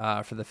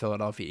for the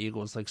Philadelphia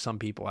Eagles like some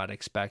people had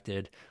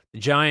expected. The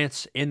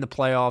Giants in the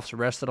playoffs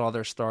rested all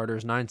their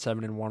starters,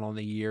 9-7-1 on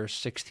the year,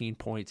 16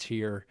 points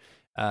here.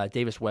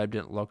 Davis Webb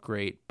didn't look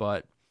great,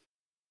 but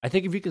I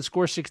think if you can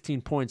score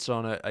 16 points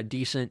on a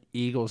decent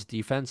Eagles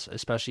defense,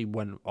 especially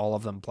when all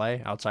of them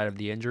play outside of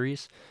the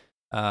injuries,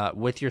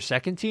 with your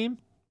second team,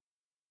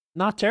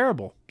 not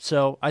terrible.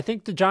 So I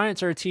think the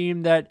Giants are a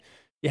team that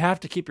you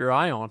have to keep your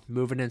eye on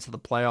moving into the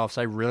playoffs.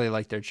 I really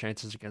like their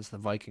chances against the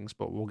Vikings,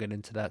 but we'll get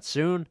into that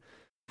soon.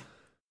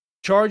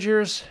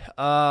 Chargers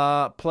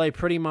play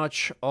pretty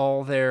much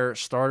all their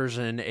starters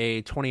in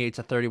a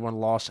 28-31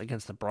 loss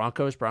against the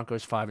Broncos.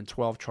 Broncos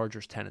 5-12,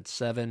 Chargers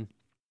 10-7.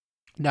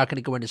 Not going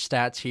to go into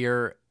stats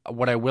here.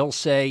 What I will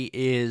say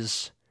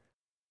is,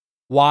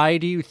 why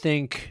do you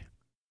think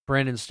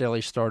Brandon Staley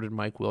started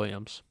Mike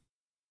Williams?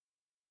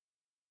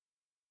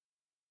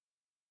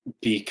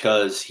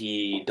 Because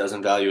he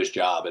doesn't value his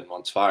job and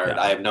wants fired.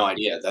 Yeah. I have no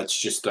idea. That's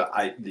just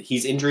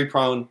he's injury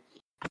prone.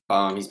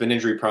 He's been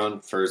injury prone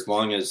for as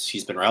long as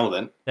he's been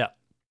relevant. Yeah.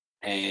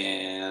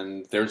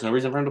 And there's no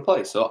reason for him to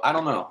play. So I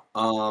don't know.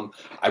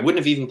 I wouldn't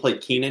have even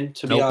played Keenan,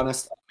 to be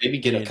honest. Maybe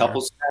get a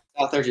couple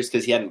stats out there just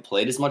because he hadn't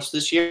played as much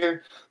this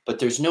year. But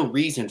there's no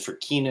reason for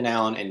Keenan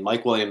Allen and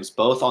Mike Williams,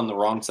 both on the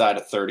wrong side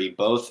of 30,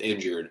 both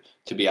injured,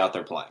 to be out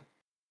there playing.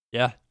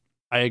 Yeah.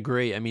 I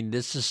agree. I mean,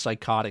 this is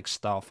psychotic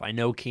stuff. I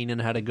know Keenan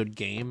had a good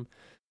game.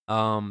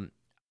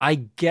 I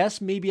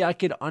guess maybe I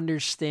could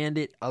understand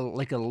it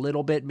like a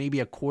little bit, maybe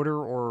a quarter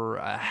or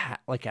a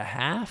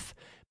half.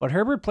 But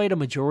Herbert played a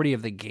majority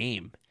of the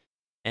game.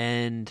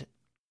 And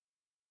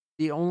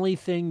the only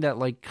thing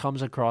that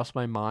comes across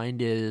my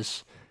mind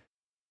is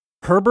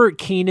Herbert,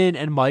 Keenan,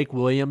 and Mike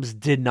Williams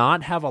did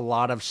not have a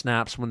lot of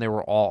snaps when they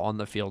were all on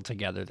the field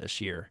together this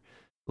year.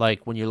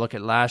 Like when you look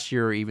at last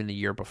year or even the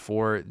year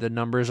before, the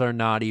numbers are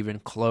not even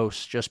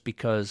close just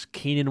because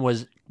Keenan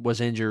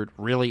was injured,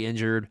 really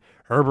injured.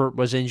 Herbert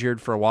was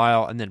injured for a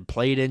while and then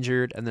played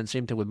injured. And then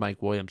same thing with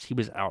Mike Williams. He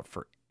was out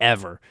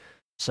forever.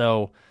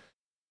 So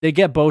they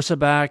get Bosa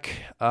back.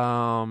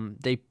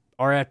 They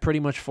are at pretty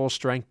much full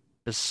strength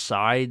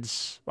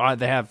besides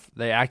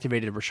they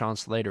activated Rashawn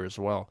Slater as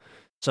well.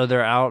 So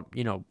they're out,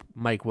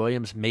 Mike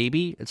Williams,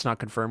 maybe. It's not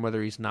confirmed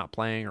whether he's not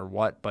playing or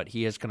what, but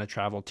he is going to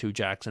travel to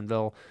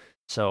Jacksonville.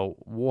 So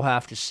we'll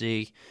have to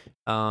see.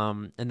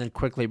 And then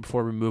quickly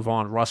before we move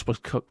on, Russ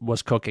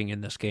was cooking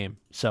in this game.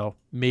 So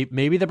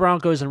maybe the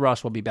Broncos and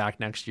Russ will be back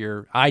next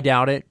year. I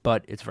doubt it,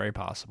 but it's very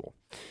possible.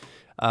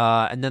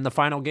 And then the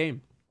final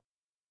game,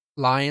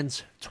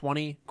 Lions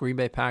 20, Green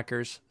Bay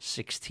Packers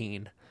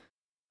 16.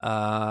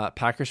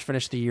 Packers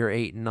finished the year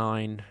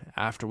 8-9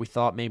 after we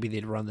thought maybe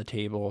they'd run the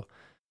table.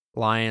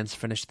 Lions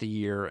finished the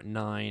year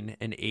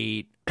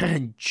 9-8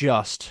 and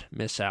just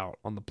miss out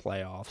on the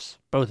playoffs.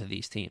 Both of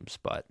these teams,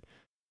 but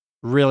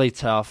really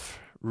tough,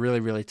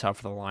 really tough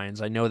for the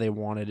Lions. I know they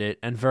wanted it,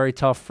 and very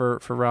tough for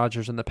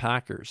Rodgers and the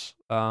Packers.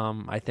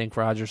 I think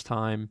Rodgers'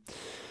 time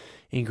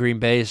in Green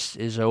Bay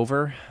is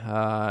over.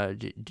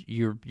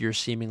 You're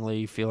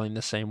seemingly feeling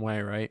the same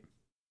way, right?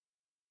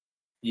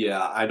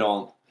 Yeah, I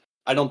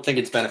don't think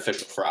it's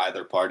beneficial for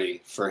either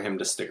party for him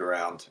to stick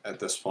around at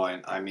this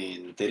point. I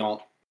mean,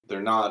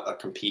 they're not a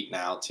compete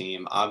now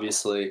team,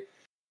 obviously,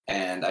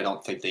 and I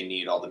don't think they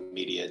need all the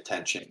media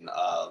attention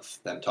of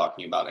them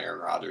talking about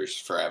Aaron Rodgers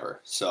forever.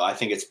 So I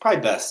think it's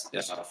probably best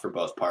for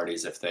both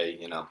parties if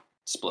they,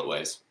 split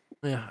ways.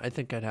 Yeah, I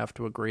think I'd have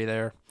to agree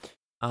there.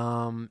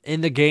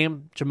 In the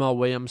game, Jamal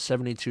Williams,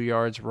 72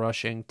 yards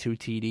rushing, 2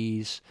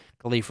 TDs.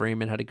 Khalif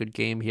Raymond had a good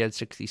game. He had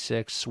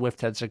 66. Swift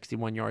had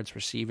 61 yards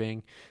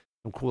receiving.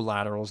 Some cool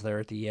laterals there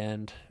at the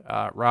end.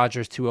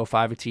 Rodgers,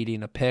 205, a TD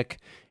and a pick.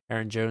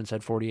 Aaron Jones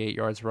had 48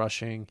 yards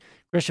rushing.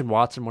 Christian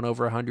Watson went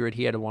over 100.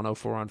 He had a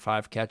 104 on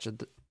 5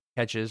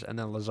 catches. And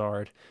then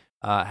Lazard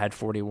had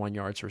 41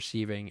 yards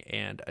receiving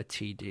and a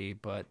TD.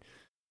 But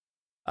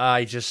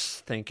I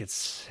just think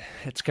it's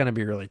going to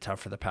be really tough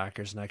for the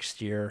Packers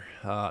next year.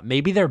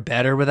 Maybe they're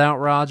better without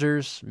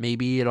Rodgers.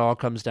 Maybe it all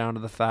comes down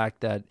to the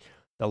fact that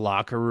the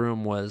locker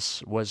room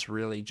was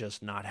really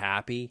just not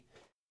happy.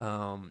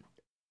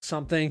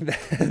 Something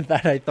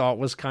that I thought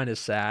was kind of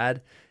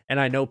sad. And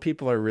I know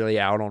people are really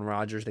out on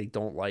Rodgers. They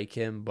don't like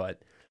him,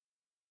 but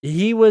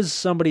he was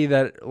somebody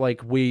that,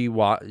 like,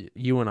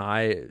 you and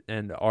I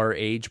and our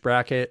age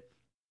bracket,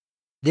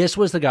 this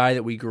was the guy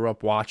that we grew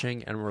up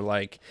watching and we're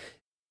like,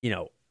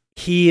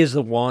 he is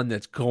the one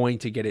that's going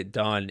to get it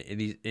done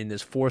in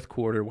this fourth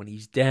quarter when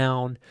he's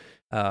down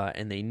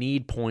and they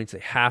need points. They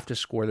have to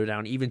score. They're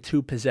down even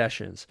 2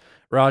 possessions.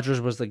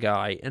 Rodgers was the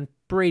guy, and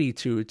Brady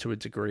too, to a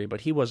degree,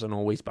 but he wasn't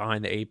always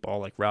behind the 8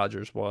 ball like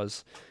Rodgers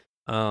was.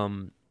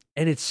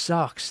 And it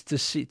sucks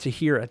to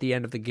hear at the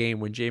end of the game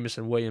when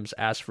Jameson Williams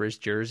asked for his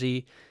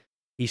jersey.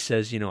 He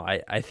says,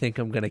 I think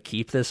I'm going to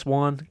keep this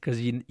one because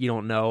you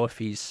don't know if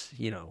he's,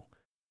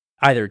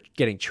 either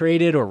getting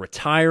traded or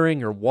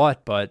retiring or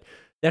what, but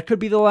that could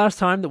be the last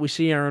time that we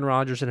see Aaron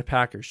Rodgers in a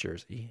Packers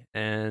jersey.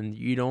 And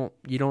you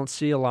don't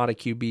see a lot of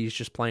QBs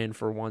just playing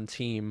for one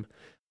team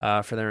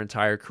for their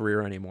entire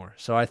career anymore.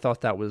 So I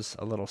thought that was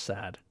a little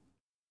sad.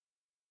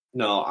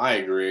 No, I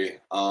agree.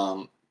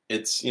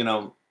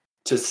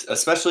 It's,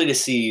 especially to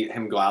see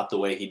him go out the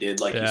way he did,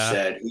 like you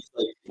said. He's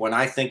like, when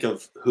I think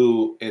of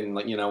who in,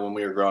 when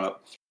we were growing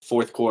up,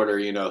 fourth quarter,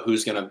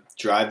 who's going to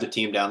drive the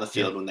team down the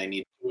field when they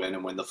need to win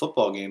and win the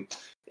football game,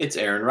 it's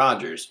Aaron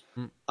Rodgers.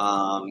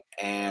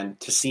 And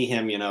to see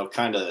him,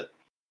 kind of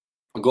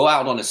go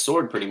out on his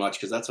sword pretty much,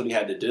 because that's what he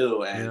had to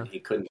do, and he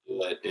couldn't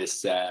do it, is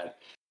sad.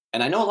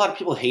 And I know a lot of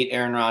people hate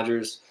Aaron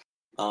Rodgers.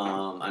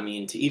 I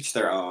mean, to each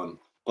their own,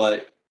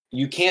 but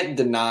you can't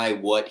deny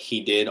what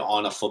he did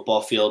on a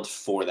football field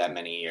for that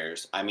many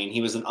years. I mean, he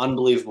was an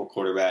unbelievable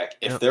quarterback.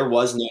 If there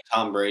was no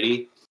Tom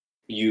Brady,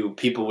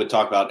 people would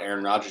talk about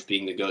Aaron Rodgers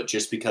being the GOAT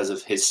just because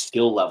of his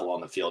skill level on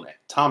the field.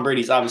 Tom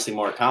Brady's obviously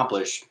more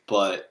accomplished,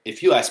 but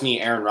if you ask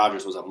me, Aaron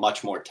Rodgers was a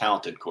much more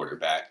talented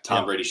quarterback.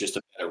 Tom Brady's just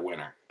a better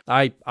winner.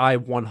 I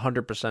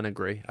 100%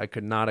 agree. I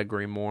could not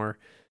agree more.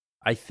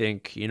 I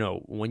think,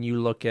 when you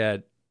look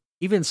at,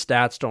 even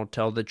stats don't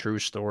tell the true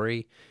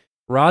story.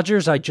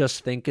 Rodgers, I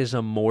just think, is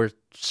a more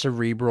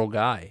cerebral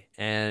guy,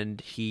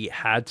 and he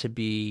had to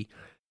be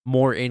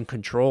more in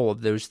control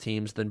of those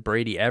teams than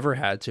Brady ever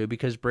had to,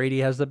 because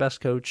Brady has the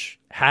best coach,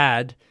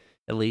 had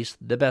at least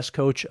the best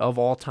coach of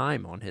all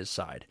time on his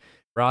side.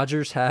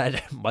 Rodgers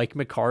had Mike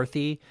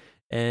McCarthy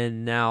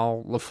and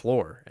now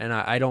LaFleur, and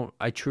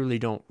I truly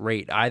don't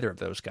rate either of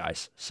those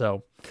guys.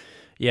 So,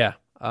 yeah,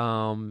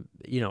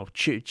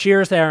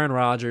 cheers to Aaron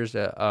Rodgers,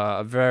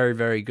 a very,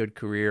 very good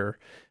career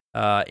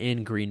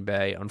in Green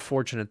Bay.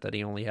 Unfortunate that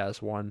he only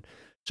has one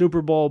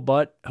Super Bowl,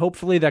 but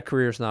hopefully that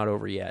career is not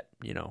over yet.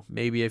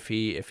 Maybe if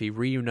he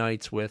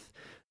reunites with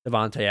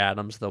Davante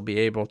Adams, they'll be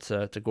able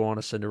to go on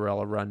a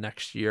Cinderella run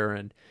next year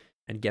and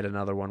get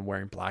another one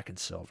wearing black and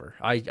silver.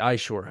 I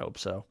sure hope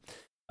so.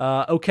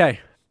 Okay,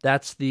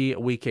 that's the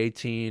Week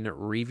 18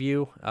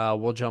 review.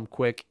 We'll jump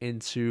quick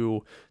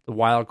into the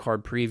wild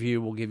card preview.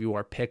 We'll give you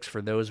our picks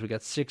for those. We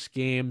got 6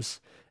 games.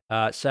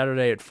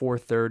 Saturday at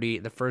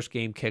 4:30. The first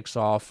game kicks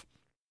off.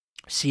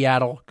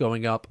 Seattle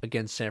going up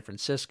against San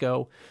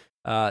Francisco.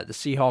 The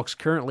Seahawks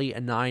currently a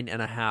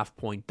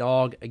 9.5-point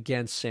dog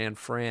against San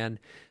Fran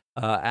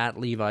at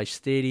Levi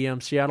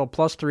Stadium. Seattle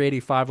plus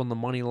 385 on the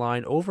money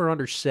line. Over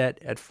under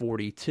set at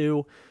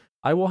 42.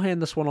 I will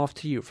hand this one off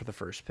to you for the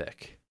first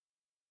pick.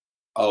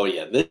 Oh,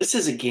 yeah. This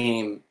is a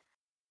game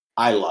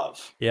I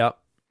love. Yep.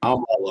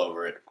 I'm all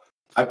over it.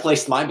 I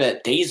placed my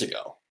bet days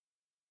ago.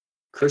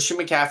 Christian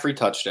McCaffrey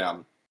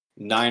touchdown.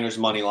 Niners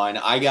money line.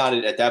 I got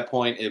it at that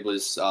point. It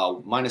was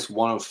minus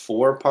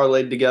 104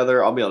 parlayed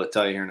together. I'll be able to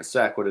tell you here in a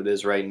sec what it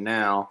is right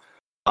now.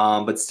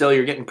 But still,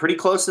 you're getting pretty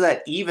close to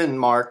that even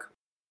mark,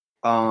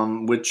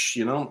 which,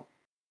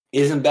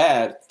 isn't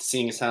bad,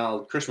 seeing as how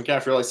Christian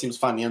McCaffrey always seems to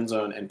find the end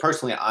zone. And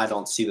personally, I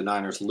don't see the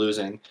Niners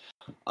losing.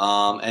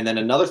 And then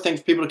another thing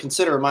for people to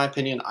consider, in my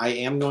opinion, I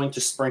am going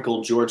to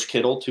sprinkle George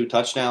Kittle 2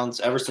 touchdowns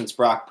ever since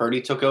Brock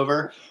Purdy took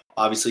over.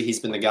 Obviously, he's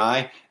been the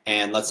guy.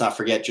 And let's not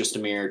forget, just a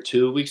mere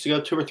 2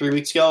 or 3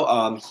 weeks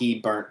ago, he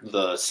burnt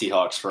the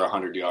Seahawks for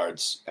 100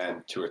 yards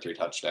and 2 or 3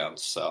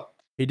 touchdowns. So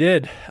he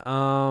did.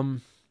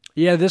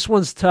 Yeah, this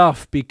one's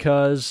tough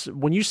because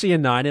when you see a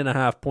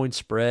 9.5-point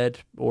spread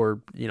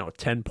or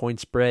 10-point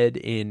spread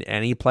in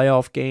any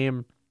playoff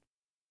game,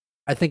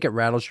 I think it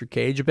rattles your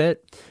cage a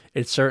bit.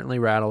 It certainly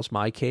rattles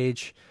my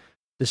cage.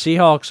 The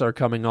Seahawks are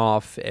coming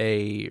off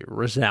a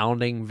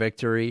resounding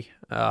victory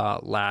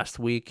last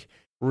week.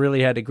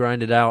 Really had to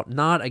grind it out.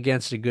 Not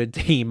against a good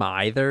team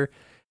either.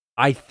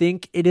 I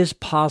think it is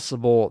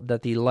possible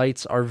that the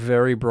lights are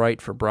very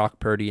bright for Brock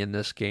Purdy in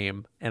this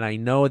game. And I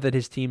know that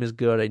his team is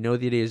good. I know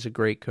that he is a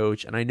great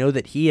coach. And I know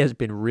that he has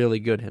been really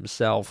good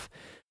himself.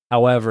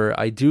 However,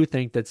 I do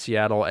think that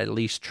Seattle at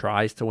least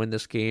tries to win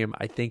this game.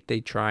 I think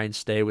they try and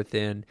stay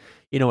within,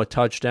 a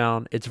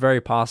touchdown. It's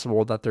very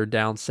possible that they're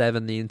down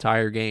 7 the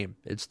entire game.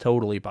 It's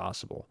totally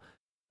possible.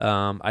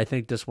 I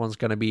think this one's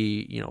going to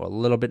be, a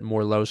little bit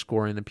more low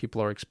scoring than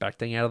people are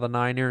expecting out of the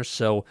Niners.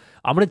 So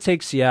I'm going to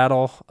take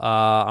Seattle.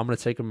 I'm going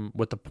to take them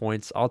with the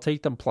points. I'll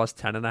take them plus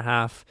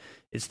 10.5.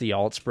 It's the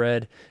alt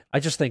spread. I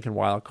just think in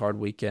wild card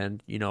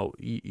weekend,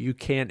 you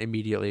can't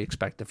immediately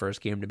expect the first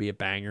game to be a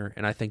banger.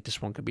 And I think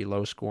this one could be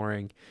low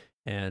scoring.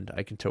 And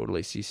I can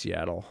totally see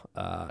Seattle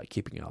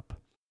keeping up.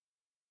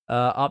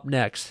 Up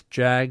next,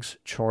 Jags,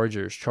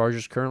 Chargers.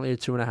 Chargers currently a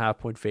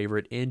 2.5-point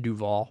favorite in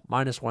Duval,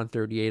 minus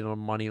 138 on the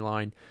money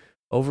line.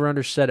 Over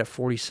under set at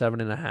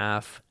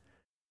 47.5.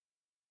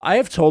 I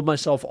have told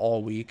myself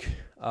all week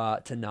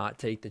to not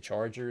take the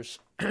Chargers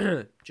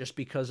just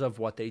because of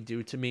what they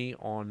do to me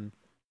on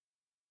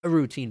a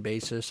routine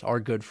basis.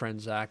 Our good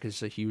friend Zach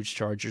is a huge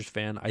Chargers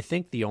fan. I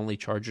think the only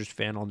Chargers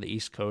fan on the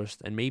East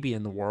Coast and maybe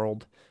in the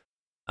world.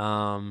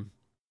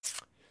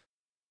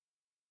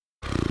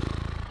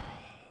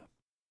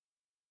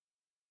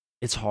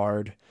 It's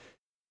hard.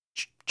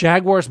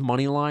 Jaguars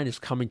money line is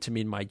coming to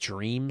me in my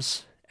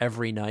dreams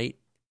every night,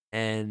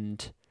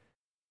 and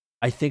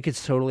I think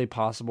it's totally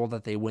possible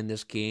that they win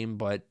this game,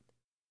 but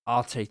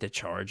I'll take the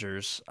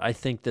Chargers. I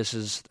think this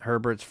is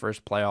Herbert's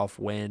first playoff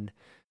win.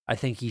 I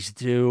think he's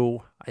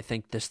due. I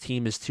think this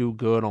team is too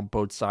good on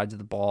both sides of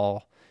the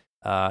ball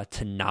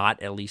to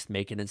not at least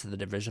make it into the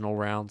divisional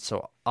round.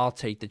 So I'll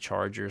take the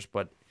Chargers,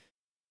 but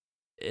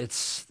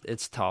it's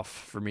tough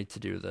for me to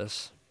do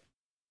this.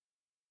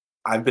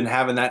 I've been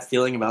having that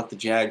feeling about the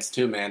Jags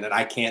too, man, and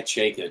I can't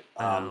shake it.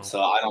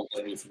 So I don't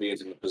blame you for being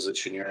in the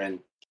position you're in.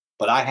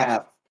 But I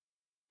have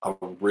a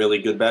really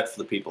good bet for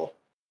the people.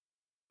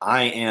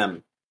 I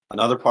am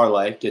another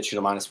parlay, gets you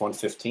to minus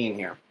 115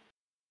 here.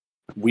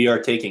 We are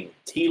taking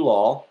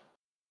T-Law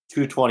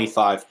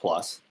 225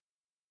 plus.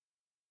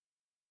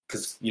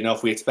 Because,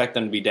 if we expect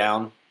them to be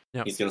down,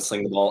 He's going to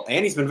sling the ball.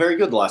 And he's been very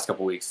good the last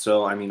couple of weeks.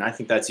 So, I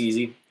think that's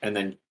easy. And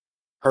then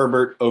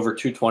Herbert over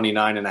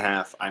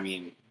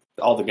 229.5.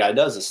 All the guy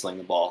does is sling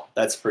the ball.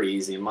 That's pretty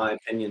easy in my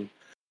opinion.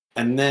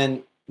 And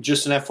then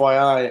just an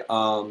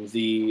FYI,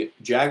 the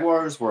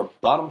Jaguars were a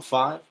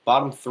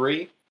bottom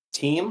 3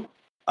 team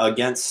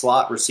against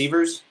slot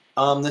receivers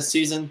this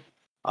season.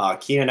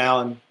 Keenan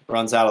Allen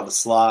runs out of the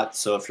slot.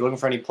 So if you're looking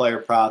for any player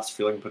props, if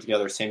you're looking to put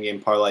together a same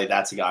game parlay,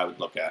 that's a guy I would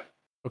look at.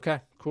 Okay,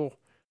 cool.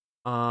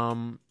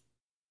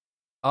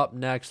 Up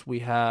next, we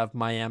have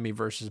Miami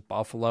versus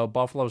Buffalo.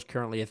 Buffalo is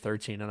currently a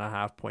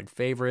 13.5-point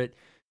favorite.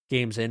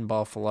 Games in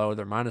Buffalo.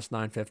 They're minus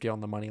 950 on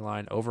the money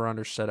line.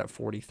 Over-under set at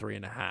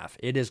 43.5.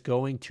 It is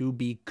going to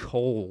be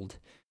cold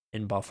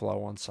in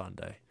Buffalo on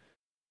Sunday.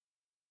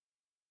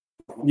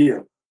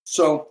 Yeah.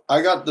 So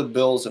I got the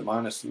Bills at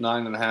minus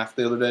 9.5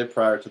 the other day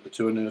prior to the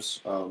Tua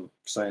news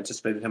because I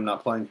anticipated him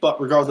not playing.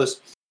 But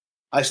regardless,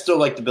 I still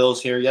like the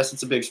Bills here. Yes,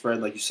 it's a big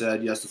spread, like you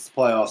said. Yes, it's the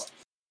playoffs.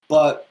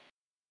 But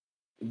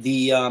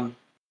the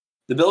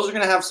Bills are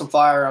going to have some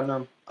fire on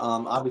them.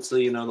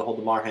 Obviously, the whole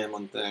DeMar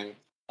Hamlin thing.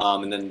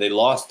 And then they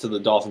lost to the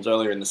Dolphins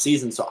earlier in the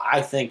season. So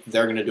I think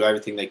they're going to do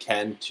everything they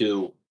can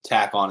to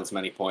tack on as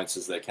many points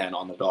as they can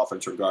on the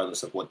Dolphins,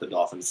 regardless of what the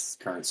Dolphins'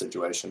 current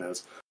situation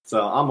is.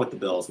 So I'm with the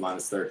Bills,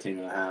 minus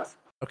 13.5.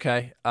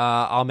 Okay.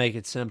 I'll make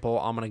it simple.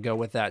 I'm going to go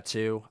with that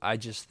too. I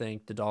just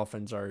think the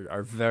Dolphins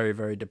are very,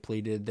 very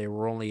depleted. They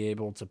were only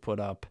able to put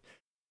up,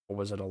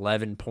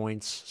 11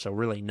 points? So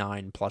really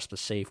 9 plus the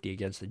safety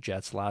against the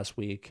Jets last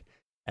week.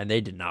 And they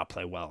did not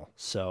play well.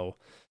 So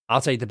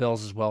I'll take the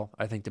Bills as well.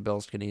 I think the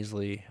Bills can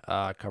easily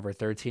cover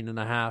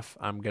 13.5.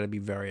 I'm going to be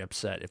very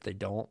upset if they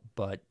don't,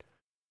 but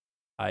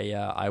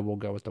I will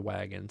go with the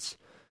Wagons.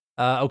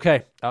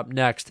 Okay, up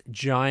next,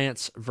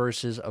 Giants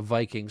versus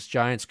Vikings.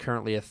 Giants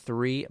currently a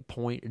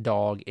 3-point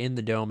dog in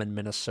the Dome in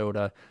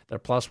Minnesota. They're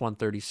plus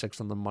 136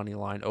 on the money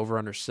line. Over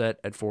under set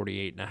at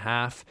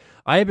 48.5.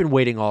 I have been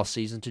waiting all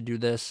season to do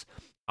this.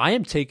 I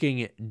am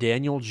taking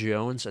Daniel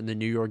Jones and the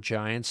New York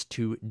Giants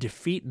to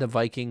defeat the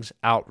Vikings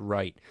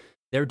outright.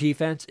 Their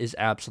defense is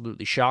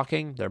absolutely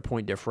shocking. Their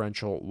point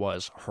differential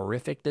was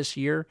horrific this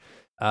year.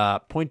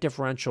 Point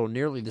differential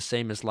nearly the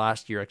same as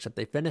last year, except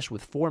they finished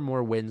with 4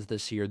 more wins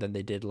this year than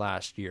they did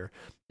last year.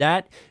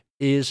 That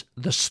is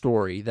the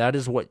story. That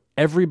is what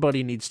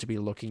everybody needs to be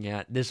looking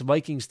at. This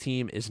Vikings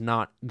team is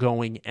not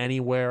going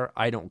anywhere.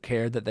 I don't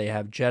care that they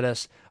have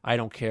Jettis. I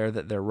don't care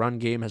that their run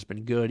game has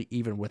been good,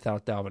 even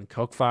without Dalvin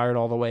Cook fired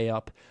all the way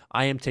up.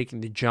 I am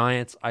taking the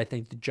Giants. I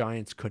think the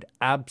Giants could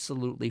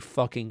absolutely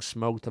fucking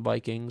smoke the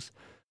Vikings.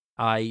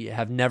 I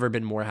have never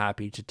been more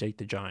happy to take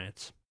the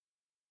Giants.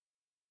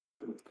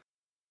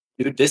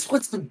 Dude, this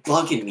one's been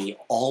bugging me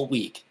all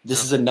week.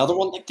 This is another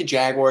one like the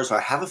Jaguars.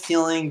 I have a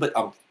feeling, but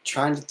I'm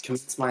trying to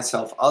convince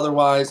myself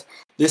otherwise.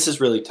 This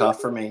is really tough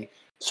for me.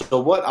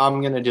 So what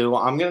I'm going to do,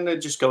 I'm going to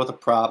just go with a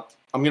prop.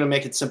 I'm going to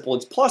make it simple.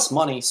 It's plus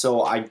money,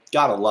 so I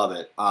got to love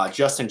it.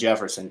 Justin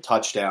Jefferson,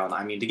 touchdown.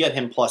 I mean, to get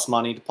him plus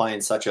money to play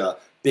in such a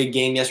big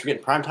game, yes, we're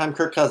getting primetime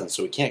Kirk Cousins,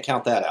 so we can't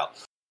count that out.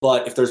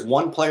 But if there's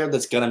one player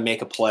that's going to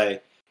make a play,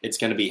 it's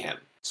going to be him.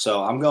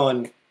 So I'm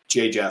going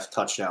J. Jeff,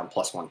 touchdown,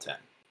 plus 110.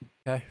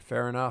 Okay,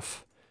 fair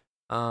enough.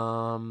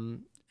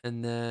 And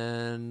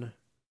then,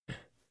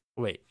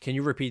 wait, can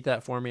you repeat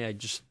that for me?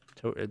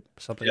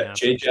 Something happened.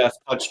 J. Jeff,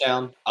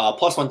 touchdown,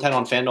 plus 110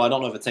 on FanDuel. I don't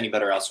know if it's any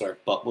better elsewhere,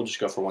 but we'll just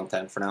go for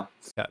 110 for now.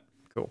 Okay,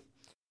 cool.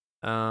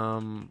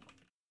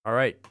 All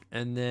right,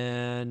 and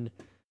then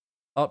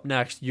up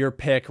next, your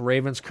pick.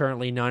 Ravens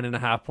currently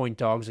 9.5-point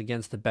dogs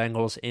against the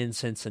Bengals in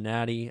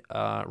Cincinnati.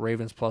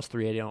 Ravens plus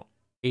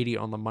 380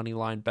 on the money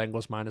line.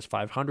 Bengals minus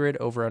 500.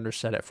 Over under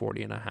set at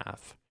 40.5.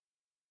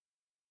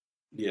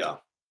 Yeah.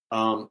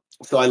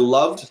 So I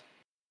loved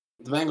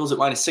the Bengals at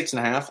minus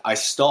 6.5. I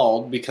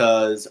stalled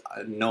because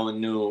no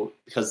one knew,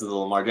 because of the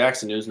Lamar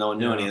Jackson news, no one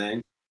knew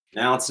anything.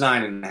 Now it's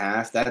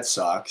 9.5. That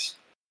sucks.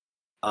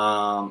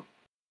 What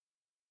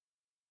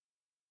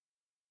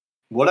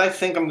I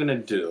think I'm going to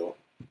do,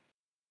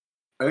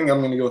 I think I'm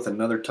going to go with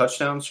another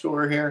touchdown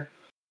scorer here.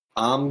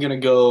 I'm going to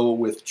go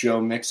with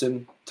Joe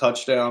Mixon,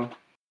 touchdown.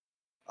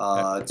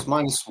 It's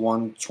minus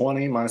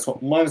 120, minus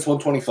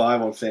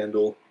 125 on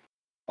FanDuel.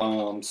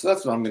 So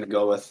that's what I'm going to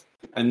go with.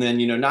 And then,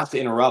 not to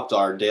interrupt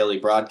our daily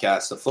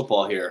broadcast of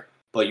football here,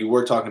 but you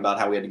were talking about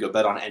how we had to go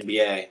bet on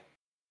NBA.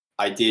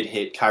 I did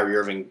hit Kyrie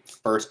Irving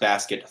first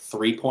basket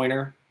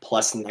 3-pointer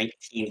plus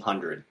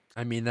 1,900.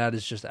 I mean, that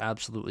is just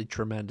absolutely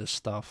tremendous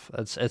stuff.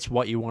 It's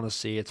what you want to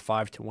see. It's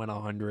 5 to win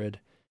 100.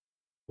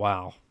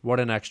 Wow. What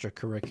an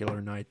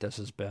extracurricular night this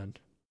has been.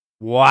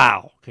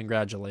 Wow.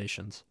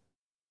 Congratulations.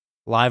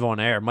 Live on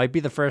air. Might be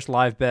the first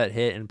live bet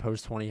hit in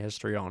Post 20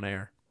 history on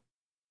air.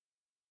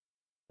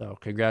 So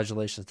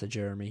congratulations to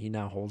Jeremy. He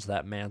now holds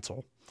that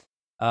mantle.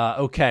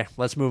 Okay,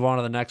 let's move on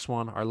to the next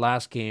one. Our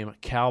last game,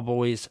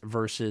 Cowboys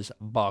versus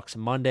Bucks.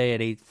 Monday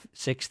at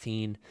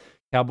 8:16.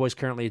 Cowboys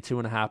currently a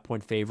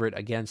 2.5-point favorite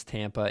against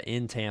Tampa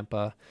in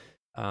Tampa.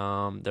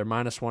 They're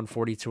minus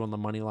 142 on the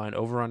money line.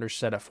 Over under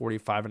set at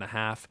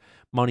 45.5.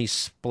 Money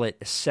split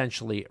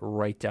essentially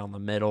right down the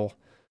middle.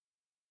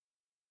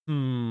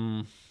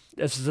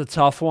 This is a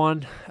tough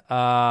one.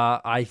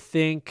 I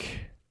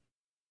think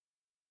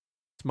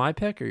it's my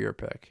pick or your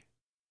pick?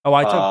 Oh,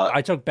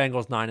 I took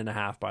Bengals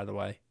 9.5, by the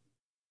way,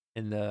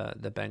 in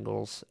the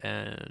Bengals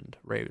and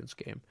Ravens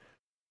game.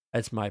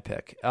 That's my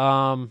pick.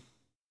 I'll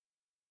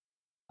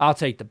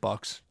take the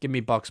Bucks. Give me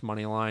Bucks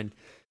money line.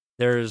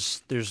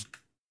 There's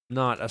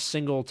not a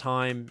single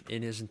time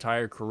in his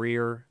entire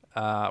career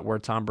where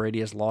Tom Brady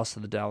has lost to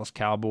the Dallas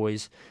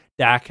Cowboys.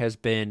 Dak has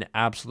been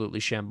absolutely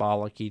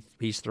shambolic.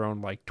 He's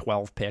thrown like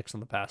 12 picks in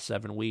the past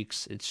 7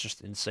 weeks. It's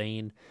just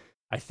insane.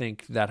 I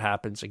think that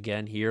happens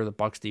again here. The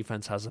Bucs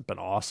defense hasn't been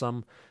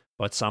awesome,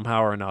 but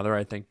somehow or another,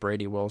 I think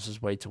Brady wills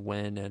his way to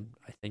win, and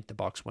I think the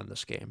Bucs win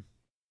this game.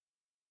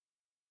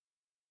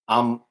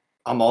 I'm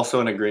also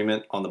in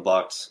agreement on the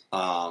Bucs.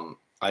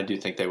 I do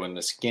think they win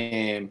this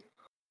game.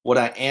 What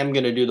I am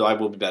going to do, though, I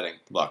will be betting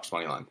the Bucs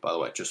money line, by the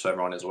way, just so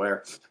everyone is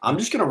aware. I'm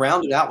just going to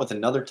round it out with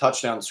another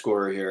touchdown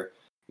scorer here.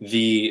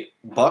 The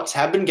Bucs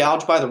have been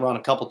gouged by the run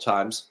a couple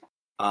times.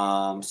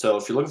 So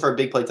if you're looking for a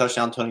big play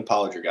touchdown, Tony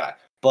Pollard's your guy.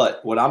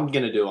 But what I'm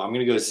going to do, I'm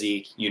going to go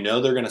Zeke.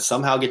 They're going to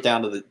somehow get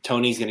down to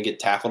Tony's going to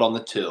get tackled on the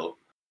 2.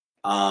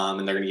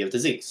 And they're going to give it to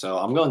Zeke. So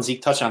I'm going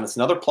Zeke touchdown. It's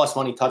another plus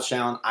money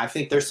touchdown. I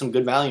think there's some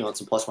good value on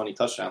some plus money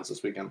touchdowns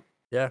this weekend.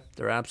 Yeah,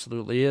 there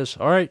absolutely is.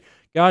 All right,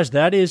 guys,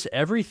 that is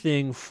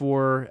everything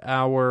for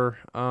our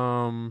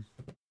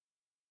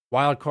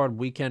Wild Card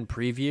Weekend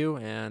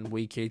preview and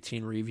Week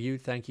 18 review.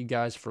 Thank you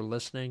guys for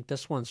listening.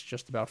 This one's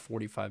just about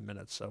 45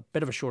 minutes, so a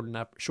bit of a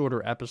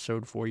shorter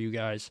episode for you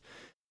guys.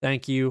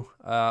 Thank you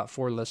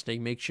for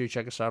listening. Make sure you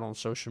check us out on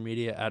social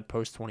media at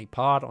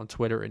Post20Pod on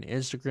Twitter and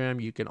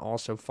Instagram. You can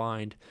also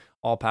find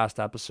all past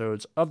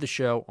episodes of the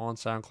show on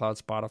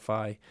SoundCloud,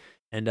 Spotify,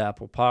 and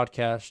Apple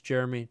Podcasts.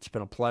 Jeremy, it's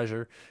been a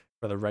pleasure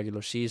for the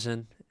regular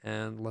season,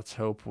 and let's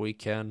hope we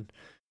can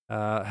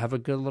have a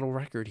good little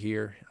record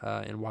here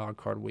in Wild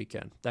Card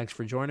Weekend. Thanks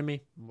for joining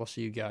me. We'll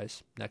see you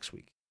guys next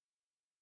week.